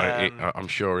 I'm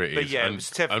sure it is. But yeah, it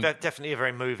was definitely a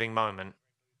very moving moment.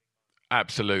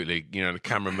 Absolutely. The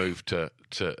camera moved to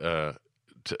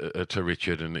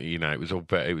Richard, and it was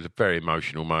a very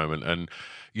emotional moment, and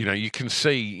you can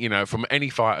see from any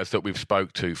fighters that we've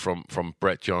spoke to, from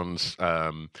Brett Johns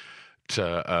to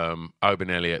Oban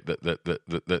Elliott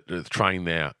that train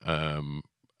there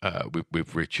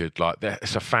with Richard, like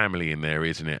it's a family in there,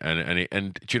 isn't it?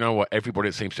 And do you know what? Everybody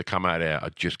that seems to come out there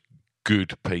are just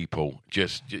good people,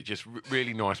 just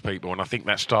really nice people, and I think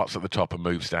that starts at the top and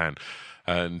moves down.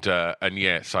 And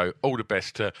so all the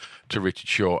best to Richard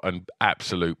Shaw, and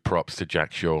absolute props to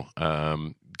Jack Shaw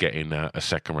getting a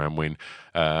second round win,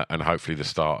 and hopefully the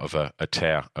start of a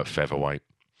tear at featherweight.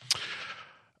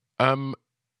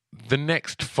 The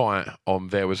next fight on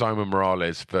there was Omar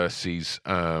Morales versus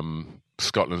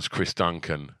Scotland's Chris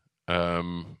Duncan.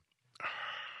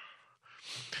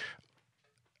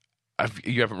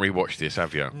 You haven't rewatched this,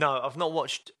 have you? No, I've not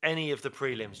watched any of the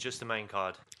prelims, just the main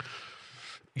card.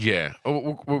 Yeah.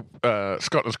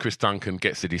 Scotland's Chris Duncan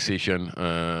gets the decision.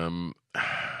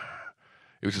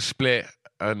 It was a split,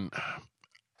 and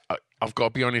I've got to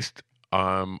be honest,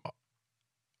 I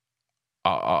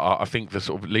think the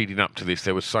sort of leading up to this,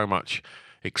 there was so much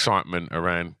excitement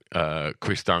around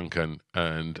Chris Duncan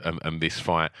and this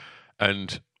fight,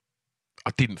 and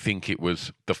I didn't think it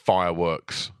was the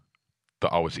fireworks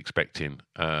that I was expecting.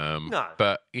 No,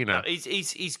 but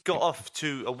he's got off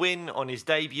to a win on his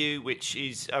debut, which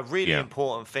is a really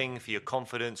important thing for your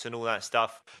confidence and all that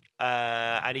stuff.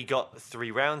 And he got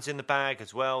 3 rounds in the bag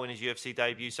as well in his UFC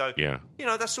debut. So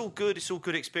that's all good. It's all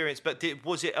good experience. But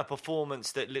was it a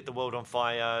performance that lit the world on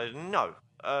fire? No,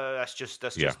 that's just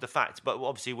the fact. But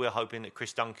obviously, we're hoping that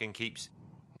Chris Duncan keeps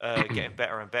getting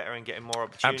better and better and getting more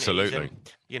opportunities. Absolutely.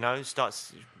 And,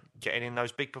 starts getting in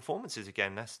those big performances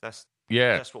again. That's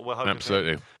what we're hoping.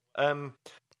 Absolutely.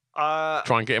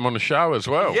 Try and get him on the show as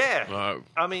well. Yeah.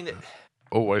 I mean,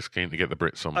 always keen to get the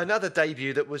Brits on. Another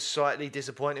debut that was slightly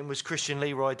disappointing was Christian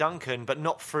Leroy Duncan, but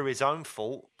not through his own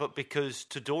fault, but because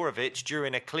Todorovic,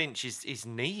 during a clinch, his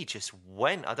knee just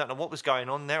went. I don't know what was going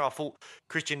on there. I thought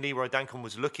Christian Leroy Duncan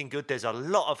was looking good. There's a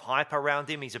lot of hype around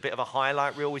him. He's a bit of a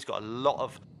highlight reel. He's got a lot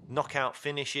of knockout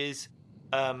finishes.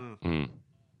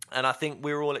 And I think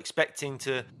we're all expecting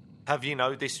to have,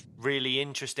 this really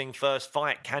interesting first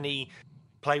fight. Can he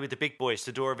play with the big boys.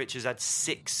 Todorovic has had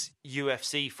 6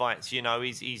 UFC fights. You know,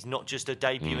 he's not just a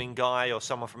debuting guy or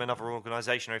someone from another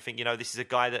organization or anything. You know, this is a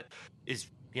guy that is,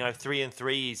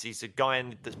 3-3. He's a guy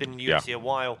that's been in the UFC a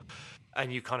while.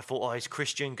 And you kind of thought, is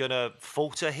Christian going to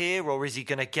falter here, or is he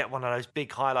going to get one of those big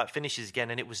highlight finishes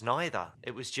again? And it was neither.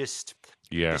 It was just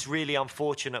this really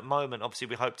unfortunate moment. Obviously,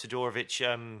 we hope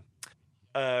Todorovic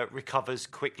recovers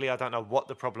quickly. I don't know what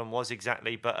the problem was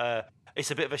exactly, but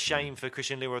it's a bit of a shame for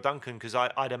Christian Leroy Duncan, because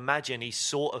I'd imagine he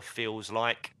sort of feels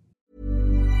like...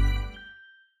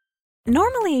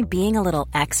 Normally, being a little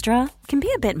extra can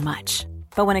be a bit much.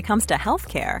 But when it comes to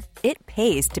healthcare, it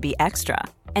pays to be extra.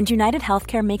 And United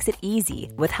Healthcare makes it easy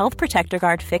with Health Protector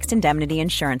Guard fixed indemnity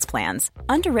insurance plans.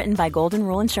 Underwritten by Golden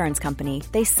Rule Insurance Company,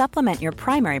 they supplement your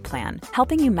primary plan,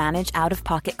 helping you manage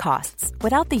out-of-pocket costs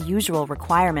without the usual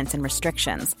requirements and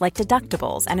restrictions like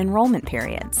deductibles and enrollment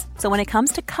periods. So when it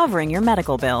comes to covering your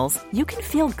medical bills, you can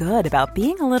feel good about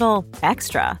being a little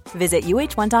extra. Visit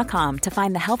uh1.com to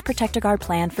find the Health Protector Guard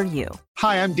plan for you.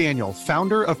 Hi, I'm Daniel,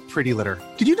 founder of Pretty Litter.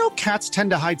 Did you know cats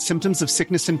tend to hide symptoms of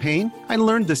sickness and pain? I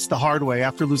learned this the hard way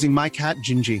after losing my cat,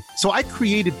 Gingy. So I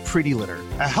created Pretty Litter,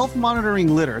 a health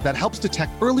monitoring litter that helps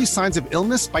detect early signs of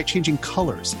illness by changing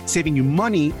colors, saving you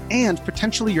money and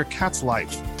potentially your cat's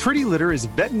life. Pretty Litter is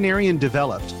veterinarian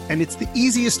developed, and it's the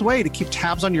easiest way to keep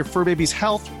tabs on your fur baby's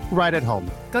health right at home.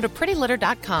 Go to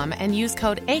prettylitter.com and use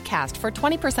code ACAST for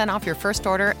 20% off your first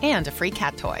order and a free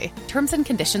cat toy. Terms and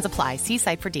conditions apply. See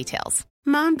site for details.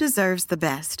 Mom deserves the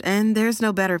best, and there's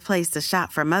no better place to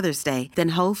shop for Mother's Day than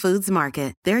Whole Foods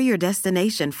Market. They're your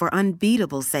destination for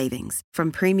unbeatable savings,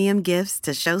 from premium gifts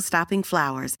to show-stopping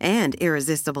flowers and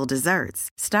irresistible desserts.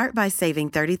 Start by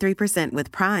saving 33%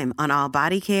 with Prime on all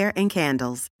body care and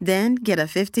candles. Then get a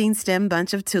 15-stem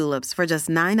bunch of tulips for just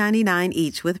 $9.99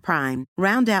 each with Prime.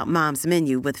 Round out Mom's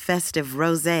menu with festive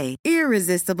rosé,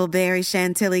 irresistible berry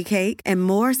chantilly cake, and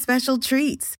more special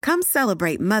treats. Come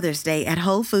celebrate Mother's Day at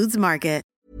Whole Foods Market.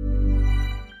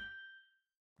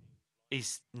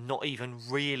 He's not even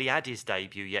really had his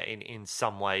debut yet in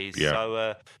some ways.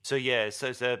 Yeah. So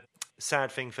it's a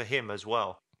sad thing for him as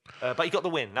well. But he got the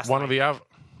win. That's one of the other,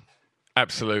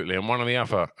 absolutely, and one of the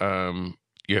other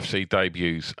UFC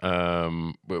debuts,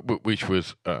 which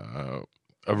was a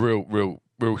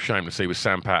real shame to see, was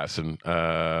Sam Patterson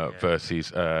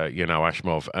versus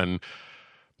Ashmov, and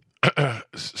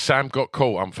Sam got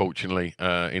caught, unfortunately,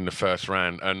 in the first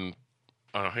round, and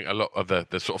I think a lot of the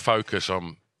sort of focus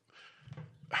on,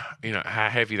 how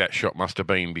heavy that shot must have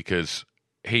been, because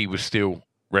he was still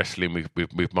wrestling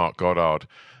with Mark Goddard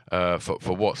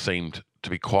for what seemed to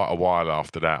be quite a while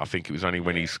after that. I think it was only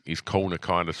when his corner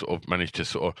kind of sort of managed to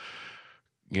sort of,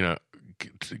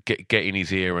 get in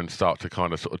his ear and start to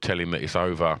kind of sort of tell him that it's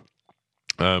over.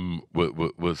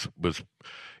 Was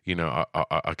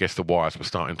I guess the wires were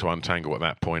starting to untangle at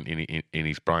that point in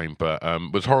his brain, but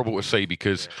was horrible to see,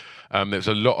 because there was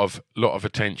a lot of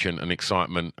attention and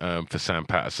excitement for Sam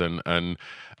Patterson, and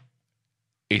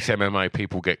it's MMA,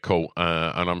 people get caught,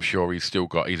 and I'm sure he's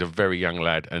a very young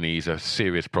lad, and he's a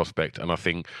serious prospect, and I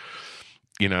think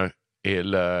he'll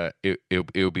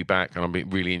be back, and I'm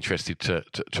really interested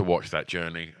to watch that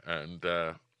journey, and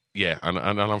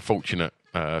an unfortunate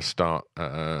start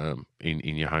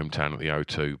in your hometown at the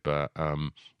O2, but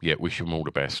wish him all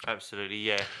the best. Absolutely,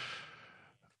 yeah.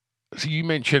 So you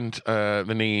mentioned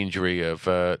the knee injury of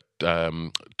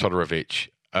Todorovic.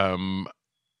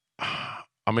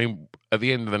 I mean, at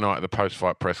the end of the night at the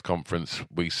post-fight press conference,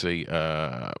 we see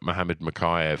Mohammed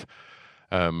Makayev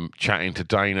chatting to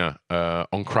Dana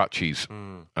on crutches.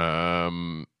 I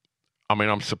mean,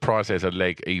 I'm surprised there's a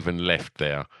leg even left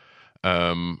there.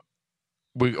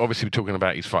 We're talking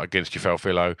about his fight against Jafel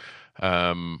Filho,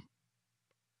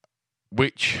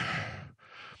 which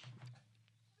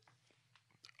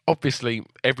obviously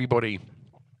everybody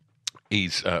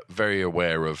is very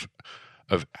aware of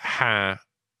how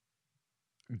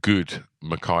good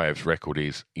Makayev's record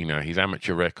is. His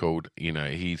amateur record.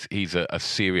 He's a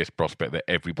serious prospect that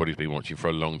everybody's been watching for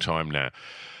a long time now.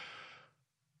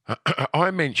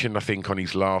 I mentioned, I think, on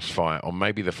his last fight, or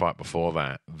maybe the fight before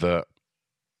that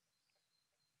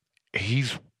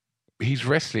his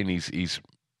wrestling is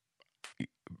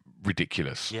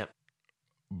ridiculous. Yep.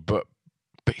 But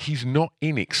he's not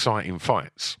in exciting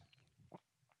fights,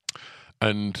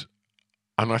 and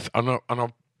I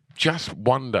just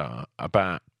wonder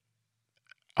about,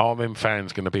 are them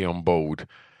fans going to be on board?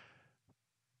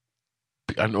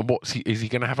 And is he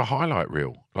going to have a highlight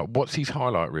reel? Like, what's his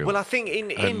highlight reel? Well, I think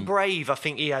in Brave, I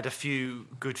think he had a few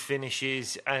good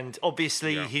finishes, and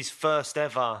obviously his first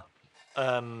ever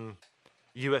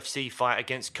UFC fight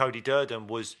against Cody Durden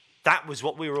was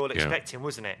what we were all expecting,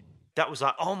 wasn't it? that was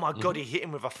like, oh my God, he hit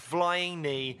him with a flying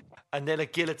knee and then a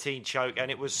guillotine choke, and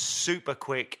it was super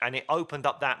quick, and it opened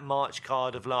up that March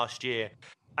card of last year,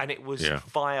 and it was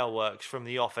fireworks from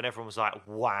the off, and everyone was like,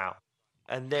 wow.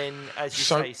 And then, as you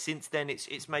say, since then,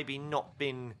 it's maybe not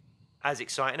been as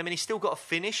exciting. I mean, he's still got a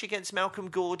finish against Malcolm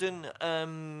Gordon.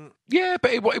 Yeah,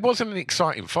 but it wasn't an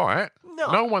exciting fight.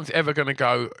 No one's ever going to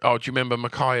go, oh, do you remember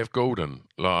Makayev Gordon?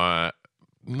 Like,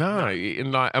 no.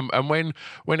 And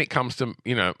when it comes to,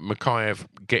 Makayev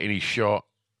getting his shot,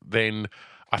 then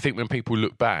I think when people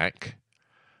look back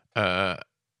and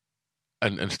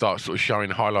start sort of showing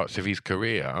highlights of his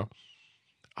career,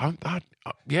 I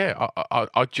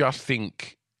just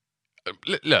think,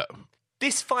 look.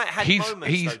 This fight had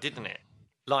moments, though, didn't it?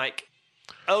 Like,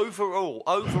 overall,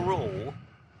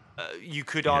 you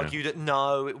could argue that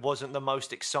no, it wasn't the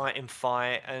most exciting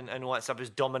fight and all that stuff. It was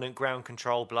dominant ground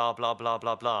control, blah, blah, blah,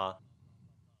 blah, blah.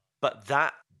 But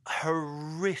that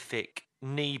horrific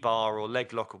knee bar or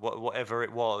leg lock or whatever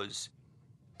it was,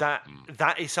 that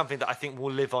is something that I think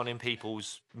will live on in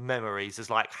people's memories.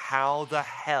 As like, how the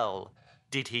hell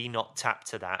did he not tap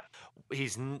to that?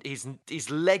 His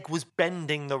leg was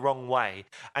bending the wrong way,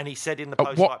 and he said in the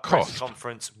post-fight press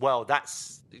conference, well,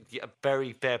 that's a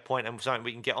very fair point and something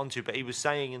we can get onto, but he was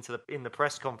saying in the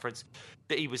press conference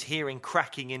that he was hearing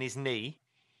cracking in his knee,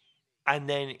 and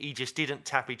then he just didn't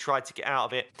tap. He tried to get out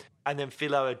of it, and then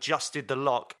Philo adjusted the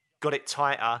lock, got it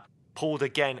tighter, pulled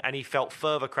again, and he felt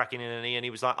further cracking in the knee, and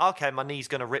he was like, okay, my knee's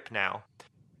going to rip now.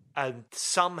 And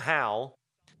somehow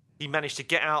he managed to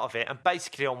get out of it, and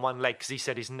basically on one leg, because he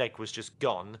said his leg was just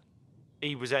gone,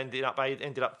 he ended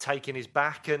up taking his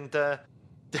back and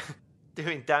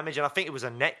doing damage. And I think it was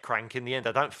a neck crank in the end.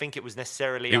 I don't think it was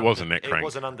necessarily. It was a neck crank. It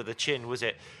wasn't under the chin, was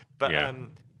it? But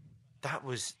that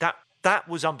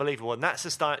was unbelievable, and that's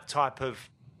the type of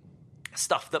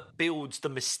stuff that builds the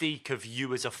mystique of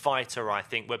you as a fighter. I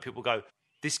think where people go,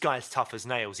 "This guy's tough as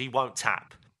nails. He won't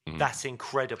tap." That's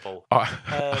incredible.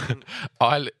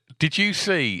 Did you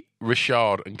see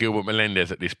Rashad and Gilbert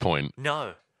Melendez at this point?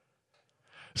 No.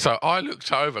 So I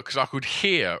looked over because I could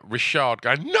hear Rashad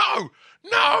going, no,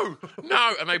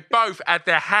 and they both had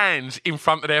their hands in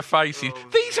front of their faces.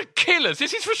 These are killers.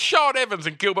 This is Rashad Evans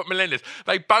and Gilbert Melendez.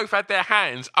 They both had their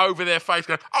hands over their face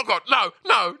going, oh, God, no.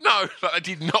 Like they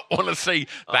did not want to see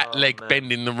that leg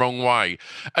bending the wrong way.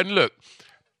 And look,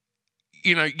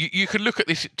 you could look at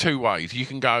this two ways. You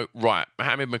can go, right,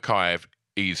 Mohammed Makayev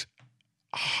is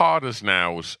hard as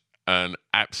nails, an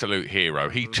absolute hero.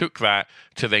 He took that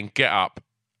to then get up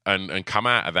and come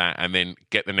out of that and then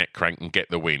get the neck crank and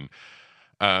get the win.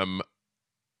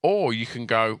 Or you can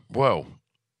go, well,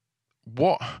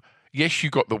 what? Yes, you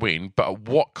got the win, but at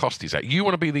what cost is that? You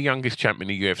want to be the youngest champion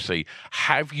in the UFC.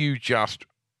 Have you just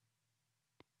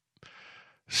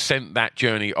sent that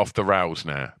journey off the rails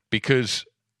now? Because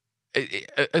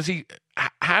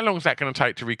how long is that going to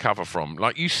take to recover from?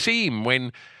 Like, you see him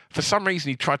when, for some reason,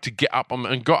 he tried to get up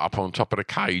and got up on top of the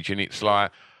cage, and it's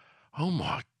like, oh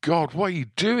my God, what are you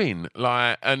doing?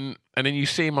 Like, and then you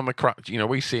see him on the crutch.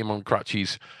 We see him on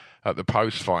crutches at the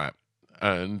post fight,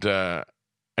 and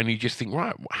you just think,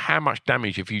 right, how much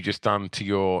damage have you just done to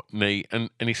your knee and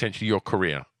essentially your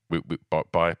career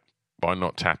by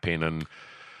not tapping? And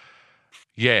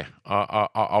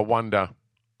I wonder.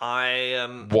 I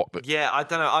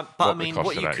don't know. I mean,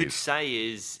 what you could say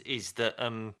is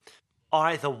that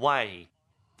either way,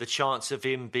 the chance of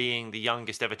him being the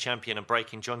youngest ever champion and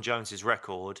breaking John Jones's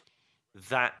record,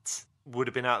 that would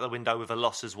have been out the window with a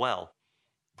loss as well,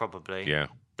 probably. Yeah,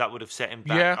 that would have set him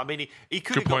back. Yeah. I mean, he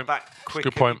could have got back quicker.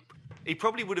 Good point. He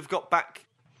probably would have got back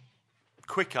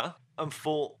quicker and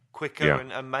fought quicker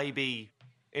and maybe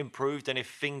improved, and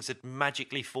if things had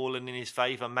magically fallen in his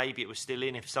favour, maybe it was still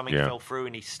in. If something fell through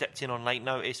and he stepped in on late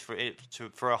notice for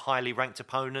a highly ranked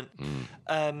opponent,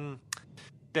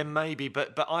 then maybe.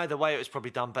 But either way, it was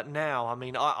probably done. But now, I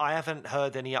mean, I haven't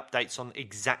heard any updates on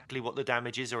exactly what the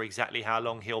damage is or exactly how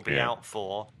long he'll be out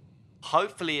for.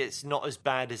 Hopefully, it's not as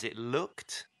bad as it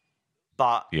looked,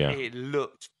 but it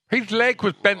looked. His leg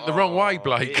was bent the wrong way,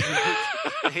 Blake.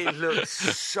 It looked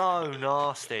so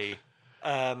nasty.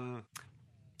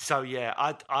 So,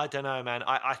 I don't know, man.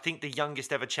 I think the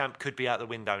youngest ever champ could be out the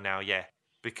window now,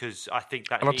 because I think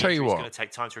that knee injury is going to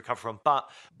take time to recover from. But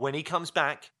when he comes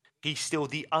back, he's still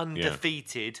the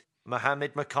undefeated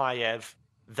Mohammed Makayev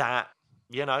that,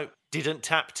 didn't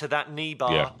tap to that knee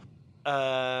bar.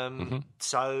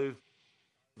 So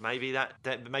maybe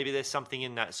maybe there's something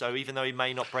in that. So even though he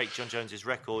may not break John Jones's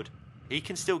record, he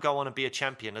can still go on and be a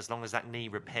champion as long as that knee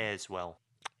repairs well.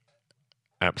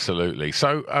 Absolutely.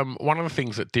 So one of the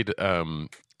things that did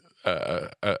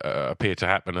appear to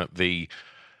happen at the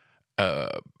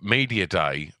media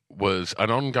day was an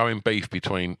ongoing beef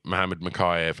between Mohammed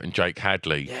Makayev and Jake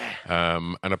Hadley. Yeah.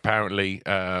 And apparently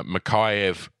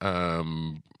Makayev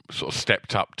sort of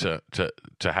stepped up to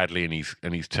Hadley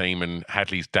and his team, and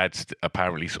Hadley's dad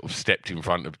apparently sort of stepped in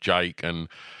front of Jake, and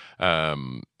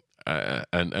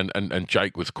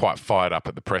Jake was quite fired up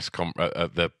at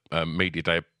the media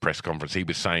day press conference. He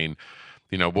was saying,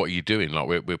 you know, what are you doing?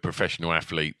 Like, we're professional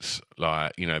athletes.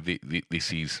 Like, you know,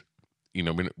 this is, you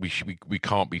know, we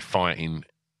can't be fighting,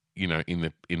 you know, in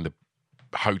the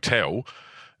hotel.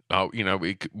 You know,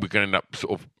 we're going to end up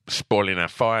sort of spoiling our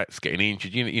fights, getting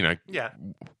injured. You know, Yeah.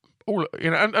 all,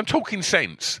 you know, and talking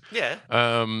sense. Yeah.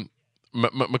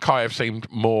 Makayev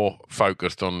seemed more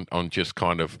focused on just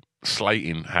kind of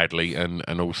slating Hadley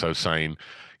and also saying,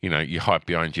 you know, you hide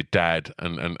behind your dad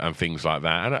and things like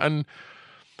that. And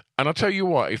I'll tell you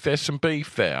what, if there's some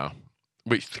beef there,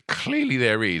 which clearly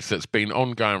there is, that's been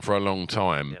ongoing for a long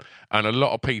time, and a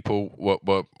lot of people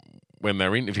were when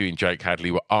they're interviewing Jake Hadley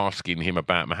were asking him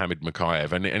about Mohammed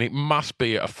Makayev, and it must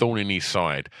be a thorn in his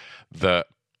side that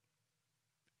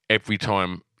every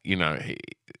time, you know,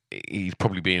 he's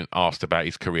probably being asked about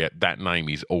his career, that name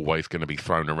is always going to be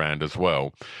thrown around as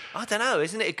well. I don't know.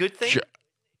 Isn't it a good thing?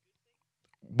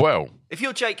 Well, if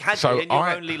you're Jake Hadley and you're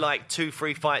only like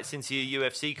 2-3 fights into your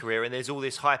UFC career, and there's all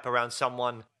this hype around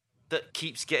someone that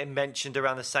keeps getting mentioned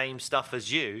around the same stuff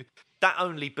as you, that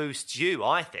only boosts you,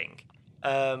 I think.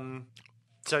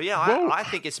 So yeah, I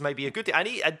think it's maybe a good thing.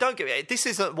 And don't get me, this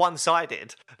isn't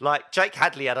one-sided. Like, Jake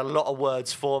Hadley had a lot of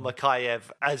words for Makayev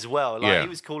as well. Like, he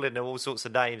was calling him all sorts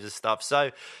of names and stuff.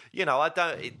 So, you know,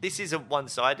 this isn't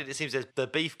one-sided. It seems the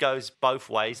beef goes both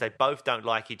ways. They both don't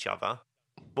like each other.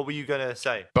 What were you going to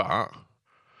say? But,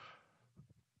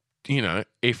 you know,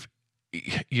 if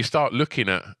you start looking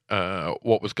at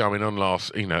what was going on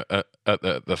last, you know, at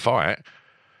the fight,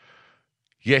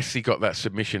 yes, he got that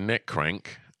submission neck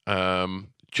crank.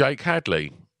 Jake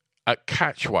Hadley at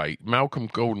catchweight, Malcolm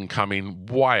Gordon coming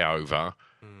way over.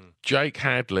 Jake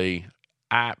Hadley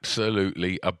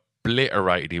absolutely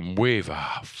obliterated him with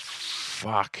a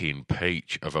fucking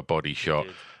peach of a body shot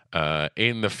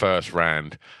in the first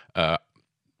round.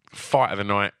 Fight of the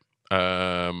night.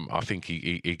 I think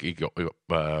he got was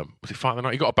it fight of the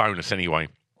night? He got a bonus anyway.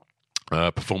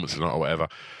 Performance of the night or whatever.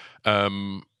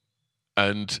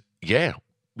 And yeah,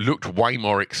 looked way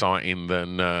more exciting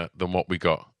than what we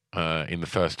got in the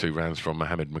first 2 rounds from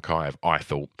Mohammed Makayev, I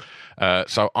thought.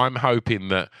 So I'm hoping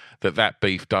that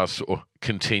beef does sort of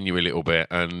continue a little bit,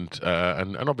 and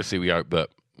obviously we hope that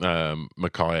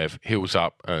Makayev heals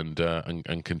up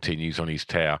and continues on his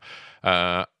tear.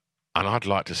 And I'd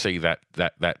like to see that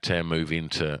tear move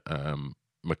into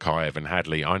Makayev and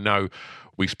Hadley. I know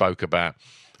we spoke about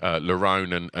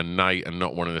Lerone and Nate and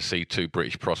not wanting to see 2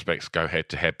 British prospects go head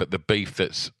to head, but the beef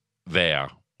that's there,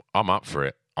 I'm up for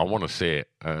it. I want to see it.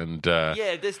 And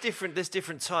yeah, there's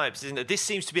different types, isn't it? This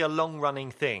seems to be a long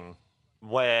running thing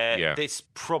where this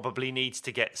probably needs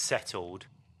to get settled.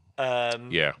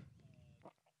 And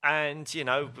you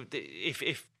know,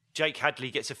 if Jake Hadley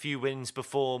gets a few wins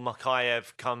before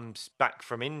Makayev comes back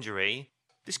from injury,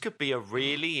 this could be a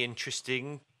really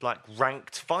interesting, like,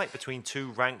 ranked fight between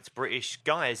 2 ranked British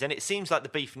guys. And it seems like the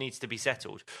beef needs to be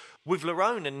settled. With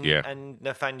Lerone and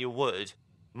Nathaniel Wood,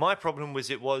 my problem was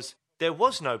there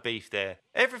was no beef there.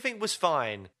 Everything was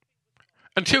fine.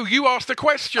 Until you asked the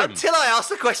question. Until I asked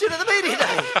the question at the media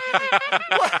day.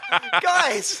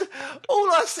 Guys,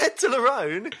 all I said to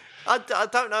Lerone, I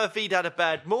don't know if he'd had a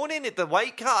bad morning at the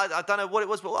weight cut. I don't know what it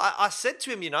was, but I said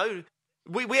to him, you know,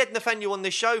 we had Nathaniel on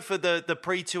the show for the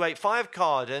pre-285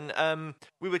 card, and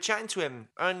we were chatting to him,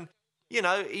 and, you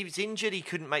know, he was injured, he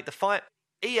couldn't make the fight.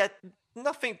 He had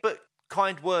nothing but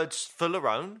kind words for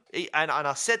Lerone, and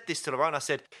I said this to Lerone, I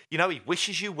said, you know, he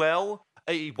wishes you well,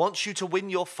 he wants you to win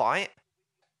your fight,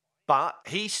 but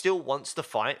he still wants to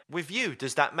fight with you.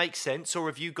 Does that make sense, or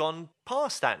have you gone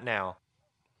past that now?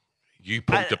 You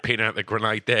pulled the pin out the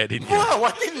grenade there, didn't you? Well,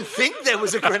 I didn't think there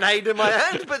was a grenade in my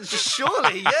hand, but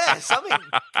surely, yeah, something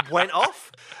went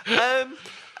off.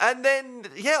 And then,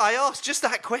 yeah, I asked just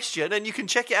that question, and you can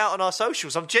check it out on our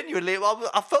socials. I'm genuinely,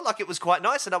 I felt like it was quite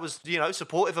nice, and I was, you know,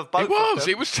 supportive of both of them.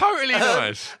 It was totally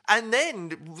nice. And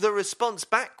then the response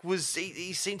back was,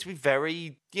 he seemed to be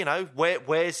very, you know,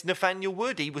 where's Nathaniel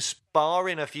Wood? He was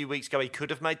sparring a few weeks ago. He could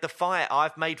have made the fight.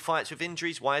 I've made fights with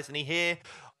injuries. Why isn't he here?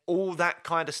 All that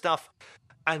kind of stuff.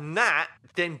 And that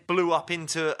then blew up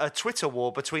into a Twitter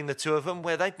war between the two of them,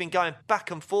 where they've been going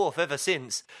back and forth ever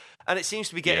since. And it seems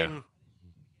to be getting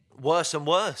worse and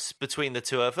worse between the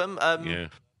two of them.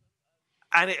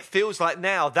 And it feels like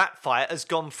now that fight has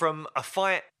gone from a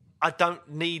fight I don't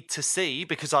need to see,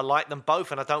 because I like them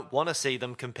both and I don't want to see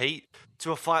them compete,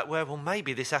 to a fight where, well,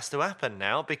 maybe this has to happen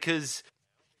now because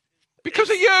of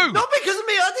you. Not because of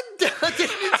me. I didn't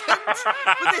intend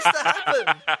for this to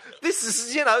happen. This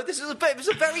is, it was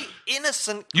a very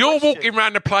innocent You're question. walking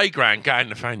around the playground going,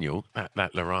 Nathaniel,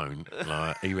 that Lerone,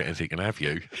 like, he reckons he can have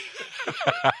you.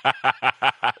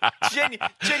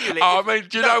 Genuinely. I mean,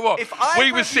 do you know what?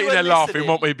 We were sitting there laughing,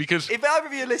 weren't we? Because if either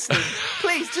of you are listening,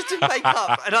 please just to make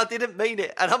up. And I didn't mean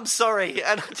it, and I'm sorry.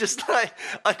 And I'm just like,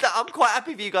 I'm quite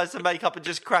happy for you guys to make up and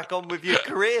just crack on with your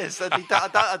careers.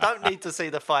 I don't need to see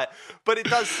the fight, but it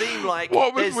does seem like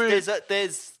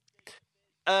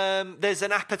there's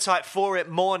an appetite for it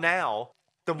more now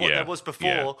than what there was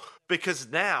before, because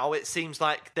now it seems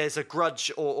like there's a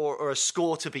grudge or a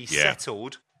score to be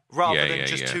settled, rather than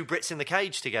just two Brits in the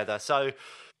cage together. So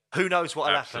who knows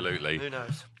what'll happen? Absolutely. Who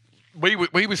knows? We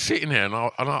were sitting there, and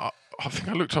I think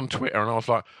I looked on Twitter, and I was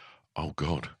like, oh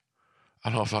God.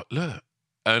 And I was like, look.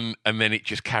 And then it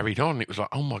just carried on. It was like,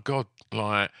 oh my God.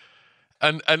 Like,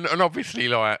 and obviously,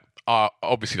 like, I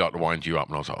obviously like to wind you up,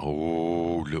 and I was like,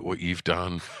 oh, look what you've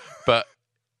done. But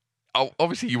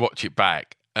obviously you watch it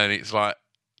back, and it's like,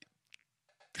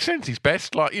 sends his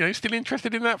best, like, still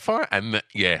interested in that fight. And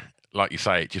like you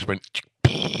say, it just went,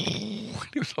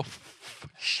 it was like,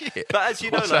 shit. But as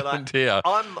you know, what's happened here?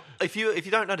 If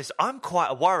you don't notice, I'm quite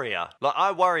a worrier. Like,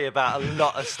 I worry about a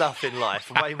lot of stuff in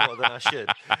life, way more than I should.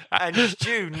 And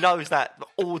Stu knows that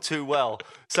all too well.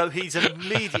 So he's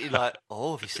immediately like,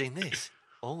 oh, have you seen this?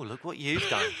 Oh, look what you've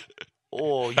done.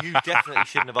 Oh, you definitely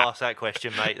shouldn't have asked that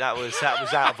question, mate. That was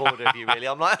out of order of you, really.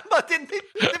 I'm like, I didn't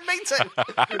mean to.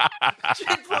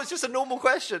 It was just a normal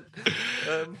question.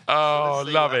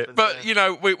 Love it. But,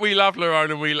 we love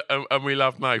Lerone and we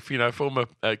love Nath, former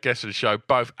guest of the show,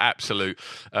 both absolute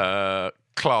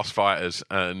class fighters.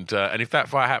 And if that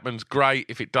fight happens, great.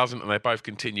 If it doesn't and they both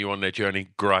continue on their journey,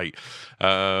 great.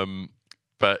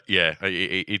 But yeah,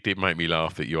 it did make me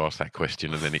laugh that you asked that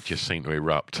question, and then it just seemed to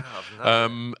erupt.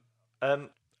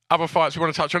 Other fights we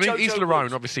want to touch on. Is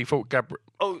Lerone obviously fought Gabriel?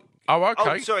 Oh, okay.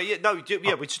 Oh, sorry.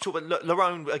 We just talked about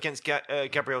Lerone against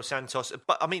Gabriel Santos.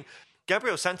 But I mean,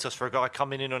 Gabriel Santos, for a guy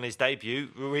coming in on his debut,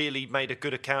 really made a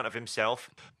good account of himself.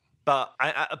 But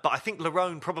I think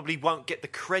Lerone probably won't get the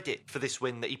credit for this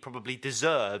win that he probably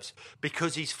deserves,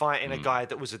 because he's fighting a guy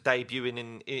that was a debut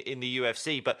in the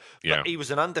UFC. But he was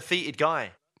an undefeated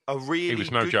guy, a really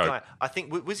good guy. I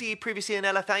think, was he previously an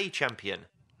LFA champion?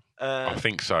 I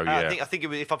think so. Yeah. I think it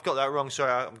was, if I've got that wrong,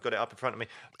 sorry, I've got it up in front of me.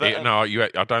 But no,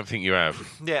 I don't think you have.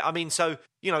 Yeah, I mean, so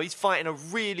he's fighting a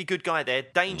really good guy there,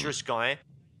 dangerous guy.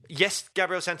 Yes,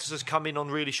 Gabriel Santos has come in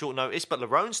on really short notice, but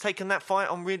Lerone's taken that fight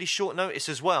on really short notice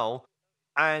as well.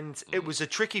 And it was a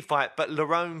tricky fight, but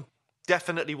Lerone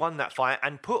definitely won that fight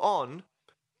and put on,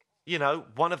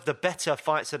 one of the better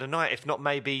fights of the night, if not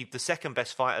maybe the second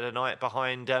best fight of the night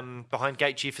behind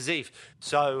Gaethje Fiziev.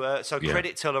 So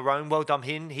credit to Lerone. Well done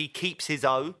him. He keeps his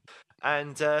O.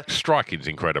 And striking's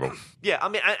incredible. Yeah, I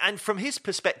mean, and from his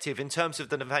perspective, in terms of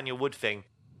the Nathaniel Wood thing,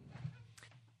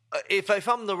 if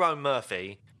I'm Lerone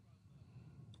Murphy,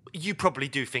 you probably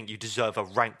do think you deserve a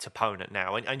ranked opponent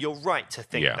now, and you're right to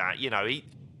think that.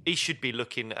 He should be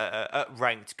looking at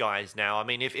ranked guys now. I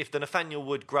mean, if the Nathaniel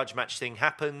Wood grudge match thing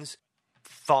happens,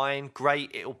 fine,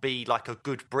 great. It'll be like a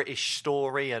good British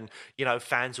story, and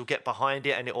fans will get behind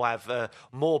it, and it'll have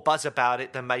more buzz about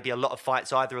it than maybe a lot of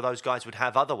fights either of those guys would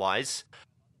have otherwise.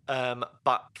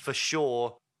 But for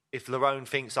sure, if Lerone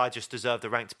thinks I just deserve the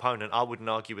ranked opponent, I wouldn't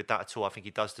argue with that at all. I think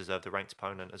he does deserve the ranked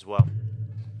opponent as well.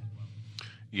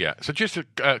 Yeah, so just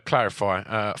to clarify,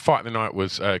 fight of the night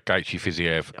was Gaethje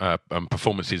Fiziev, and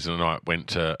performances of the night went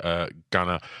to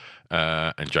Gunnar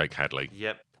and Jake Hadley.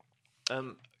 Yep.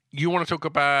 You want to talk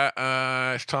about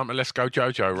it's time to Let's Go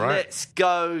Jojo, right? Let's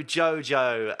go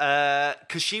Jojo.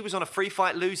 Because she was on a free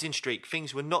fight losing streak.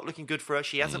 Things were not looking good for her.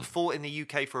 She hasn't fought in the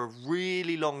UK for a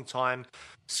really long time.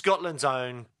 Scotland's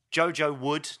own Jojo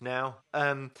Wood now.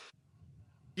 I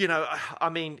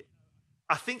mean,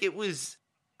 I think it was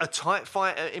a tight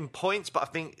fight in points, but I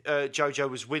think Jojo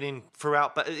was winning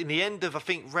throughout. But in the end of, I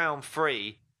think, round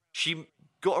 3, she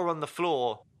got her on the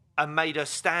floor and made her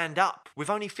stand up with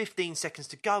only 15 seconds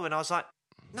to go. And I was like,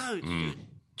 no,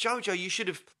 Jojo, you should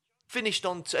have finished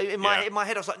on... In my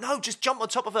head, I was like, no, just jump on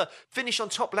top of her, finish on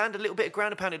top, land a little bit of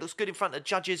ground and pound. It looks good in front of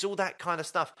judges, all that kind of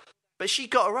stuff. But she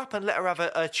got her up and let her have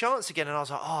a chance again. And I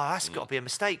was like, oh, that's got to be a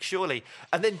mistake, surely.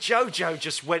 And then Jojo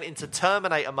just went into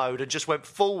Terminator mode and just went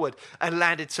forward and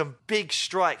landed some big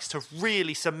strikes to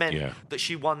really cement that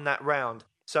she won that round.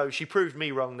 So she proved me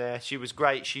wrong there. She was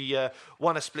great. She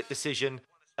won a split decision,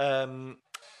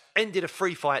 ended a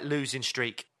free fight losing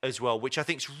streak as well, which I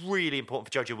think is really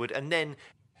important for JoJo Wood. And then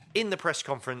in the press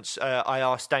conference, I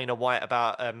asked Dana White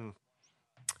about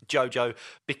JoJo,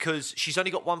 because she's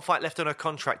only got one fight left on her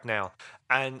contract now.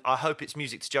 And I hope it's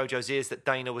music to JoJo's ears that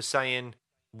Dana was saying,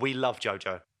 we love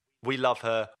JoJo. We love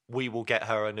her. We will get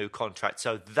her a new contract.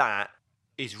 So that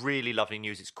is really lovely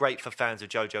news. It's great for fans of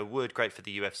JoJo Wood, great for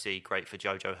the UFC, great for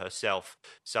JoJo herself.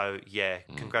 So, yeah,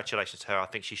 congratulations to her. I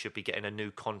think she should be getting a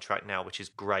new contract now, which is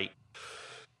great.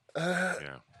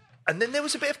 And then there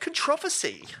was a bit of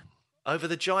controversy over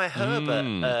the Jai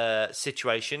Herbert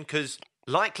situation, because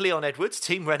like Leon Edwards,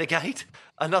 Team Renegade,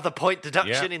 another point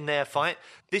deduction in their fight.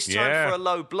 This time for a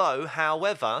low blow.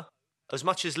 However, as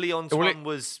much as Leon's one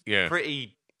was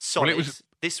pretty solid,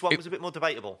 this one was a bit more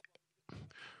debatable.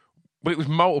 Well, it was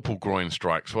multiple groin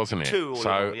strikes, wasn't it? Two.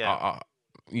 So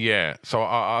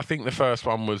I think the first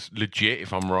one was legit,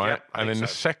 if I'm right, and then the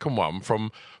second one,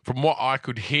 from what I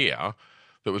could hear,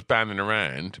 that was banding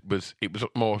around, was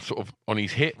more sort of on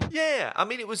his hip. Yeah, I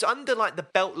mean, it was under like the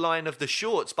belt line of the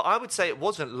shorts, but I would say it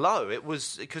wasn't low. It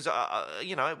was because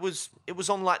it was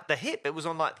on like the hip. It was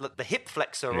on like the hip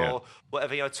flexor or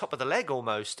whatever, top of the leg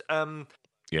almost.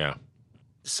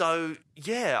 So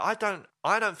I don't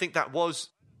think that was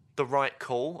the right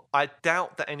call. I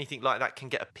doubt that anything like that can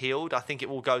get appealed. I think it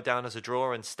will go down as a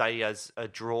draw and stay as a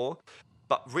draw.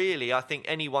 But really, I think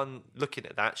anyone looking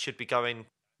at that should be going,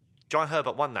 Jai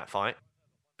Herbert won that fight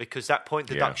because that point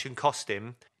deduction cost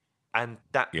him, and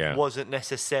that wasn't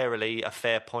necessarily a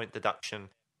fair point deduction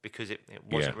because it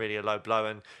wasn't really a low blow.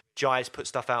 And Jai's put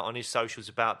stuff out on his socials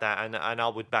about that, and I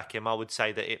would back him. I would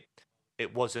say that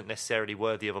it wasn't necessarily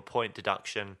worthy of a point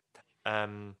deduction. I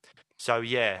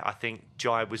think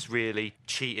Jai was really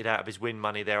cheated out of his win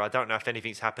money there. I don't know if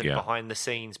anything's happened behind the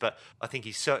scenes, but I think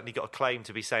he's certainly got a claim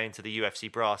to be saying to the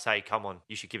UFC brass, hey, come on,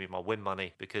 you should give me my win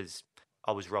money because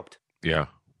I was robbed. Yeah,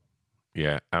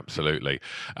 absolutely.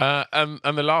 And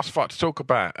the last fight to talk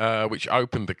about, which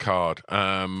opened the card,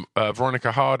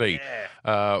 Veronica Hardy,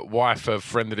 wife of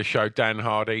friend of the show, Dan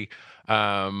Hardy.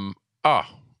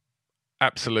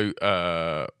 Absolute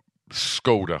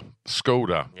Scalder,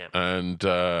 and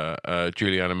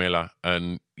Juliana Miller,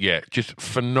 and just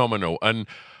phenomenal. And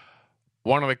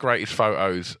one of the greatest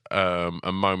photos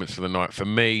and moments of the night for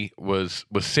me was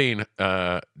seeing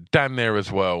Dan there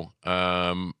as well.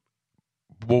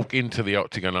 Walk into the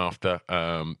octagon after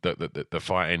the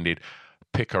fight ended,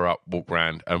 pick her up, walk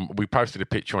round, and we posted a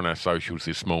picture on our socials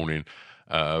this morning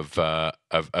of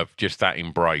just that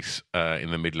embrace in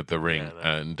the middle of the ring,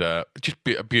 and just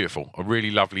beautiful, a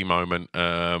really lovely moment.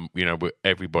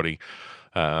 Everybody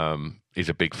is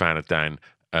a big fan of Dan,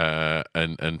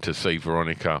 and to see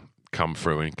Veronica come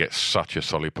through and get such a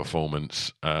solid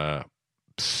performance,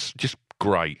 just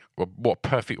great. What a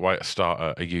perfect way to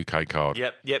start a UK card.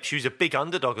 Yep. She was a big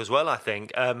underdog as well, I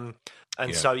think. So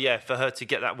for her to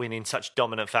get that win in such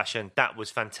dominant fashion, that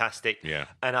was fantastic. Yeah.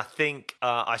 And I think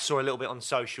I saw a little bit on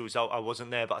socials. I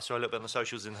wasn't there, but I saw a little bit on the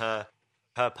socials in her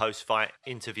post-fight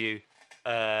interview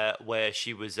where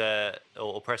she was,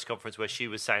 or press conference where she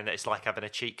was saying that it's like having a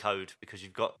cheat code because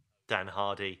you've got Dan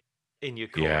Hardy in your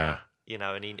corner. Yeah.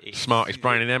 And he's smartest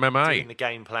brain in MMA, doing the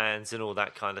game plans and all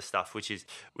that kind of stuff, which is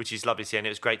lovely to see. And it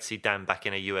was great to see Dan back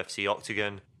in a UFC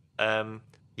octagon.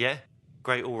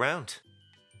 Great all round.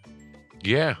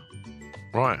 Yeah,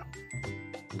 right.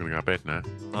 I'm gonna go to bed now.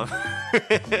 Oh,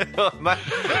 man.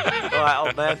 All right,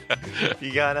 old man.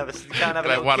 You go and have a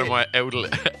little one kid. Of my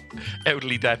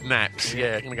elderly dad naps.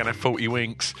 Yeah, I'm gonna go and have 40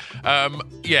 winks.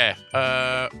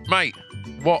 Mate,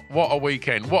 what a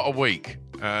weekend! What a week!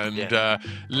 And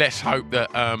let's hope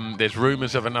that there's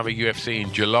rumours of another UFC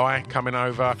in July coming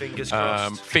over. Fingers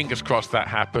crossed. Fingers crossed that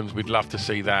happens. We'd love to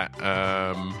see that.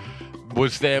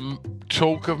 Was there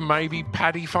talk of maybe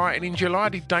Paddy fighting in July?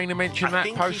 Did Dana mention that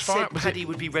post-fight? I think he said Paddy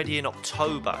would be ready in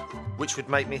October, which would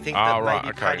make me think that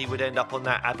maybe Paddy would end up on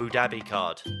that Abu Dhabi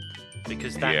card.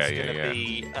 Because that's going to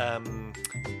be...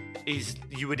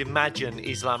 you would imagine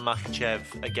Islam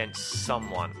Makhachev against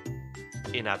someone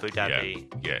in Abu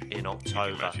Dhabi in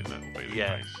October. Imagine that will be the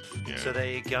case. Yeah. So there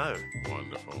you go.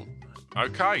 Wonderful.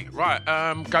 Okay, right.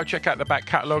 Go check out the back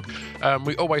catalogue.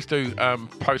 We always do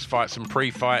post-fights and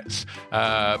pre-fights,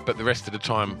 but the rest of the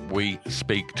time we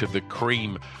speak to the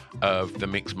cream of the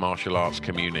mixed martial arts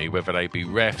community, whether they be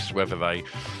refs, whether they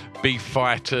be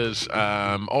fighters,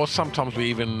 or sometimes we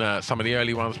even, some of the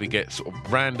early ones, we get sort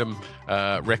of random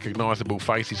recognisable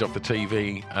faces off the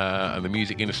TV and the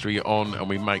music industry on, and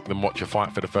we make them watch a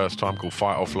fight for the first time called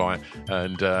Fight or Flight,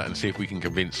 and see if we can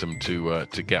convince them to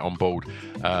get on board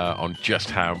on just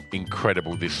how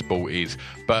incredible this sport is.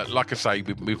 But like I say,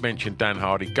 we've mentioned Dan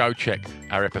Hardy. Go check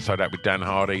our episode out with Dan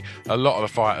Hardy. A lot of the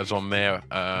fighters on there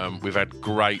we've had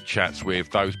great chats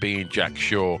with, those being Jack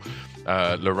Shaw,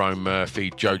 Lerone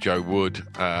Murphy, Jojo Wood,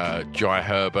 Jai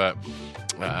Herbert.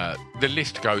 The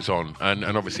list goes on, and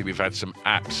obviously we've had some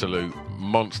absolute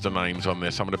monster names on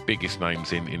there, some of the biggest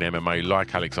names in MMA,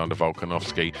 like Alexander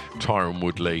Volkanovski, Tyron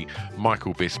Woodley,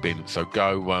 Michael Bisping. So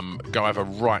go have a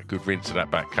right good rinse of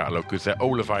that back catalogue, because they're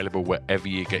all available wherever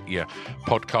you get your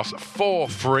podcasts for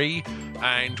free,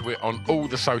 and we're on all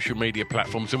the social media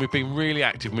platforms, and we've been really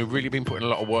active, and we've really been putting a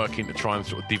lot of work in to try and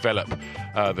sort of develop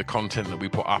the content that we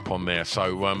put up on there.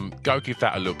 So go give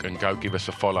that a look and go give us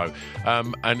a follow.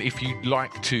 And if you'd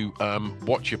like to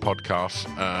watch your podcasts,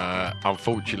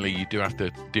 unfortunately you do have to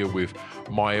deal with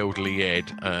my elderly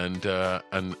Ed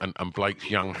and Blake's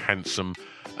young handsome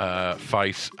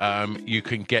face. You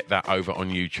can get that over on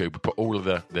YouTube. We put all of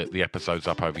the episodes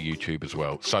up over YouTube as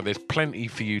well, so there's plenty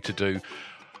for you to do.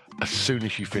 As soon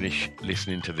as you finish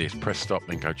listening to this, press stop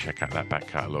and go check out that back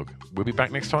catalogue. We'll be back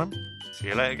next time. See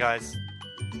you later, guys.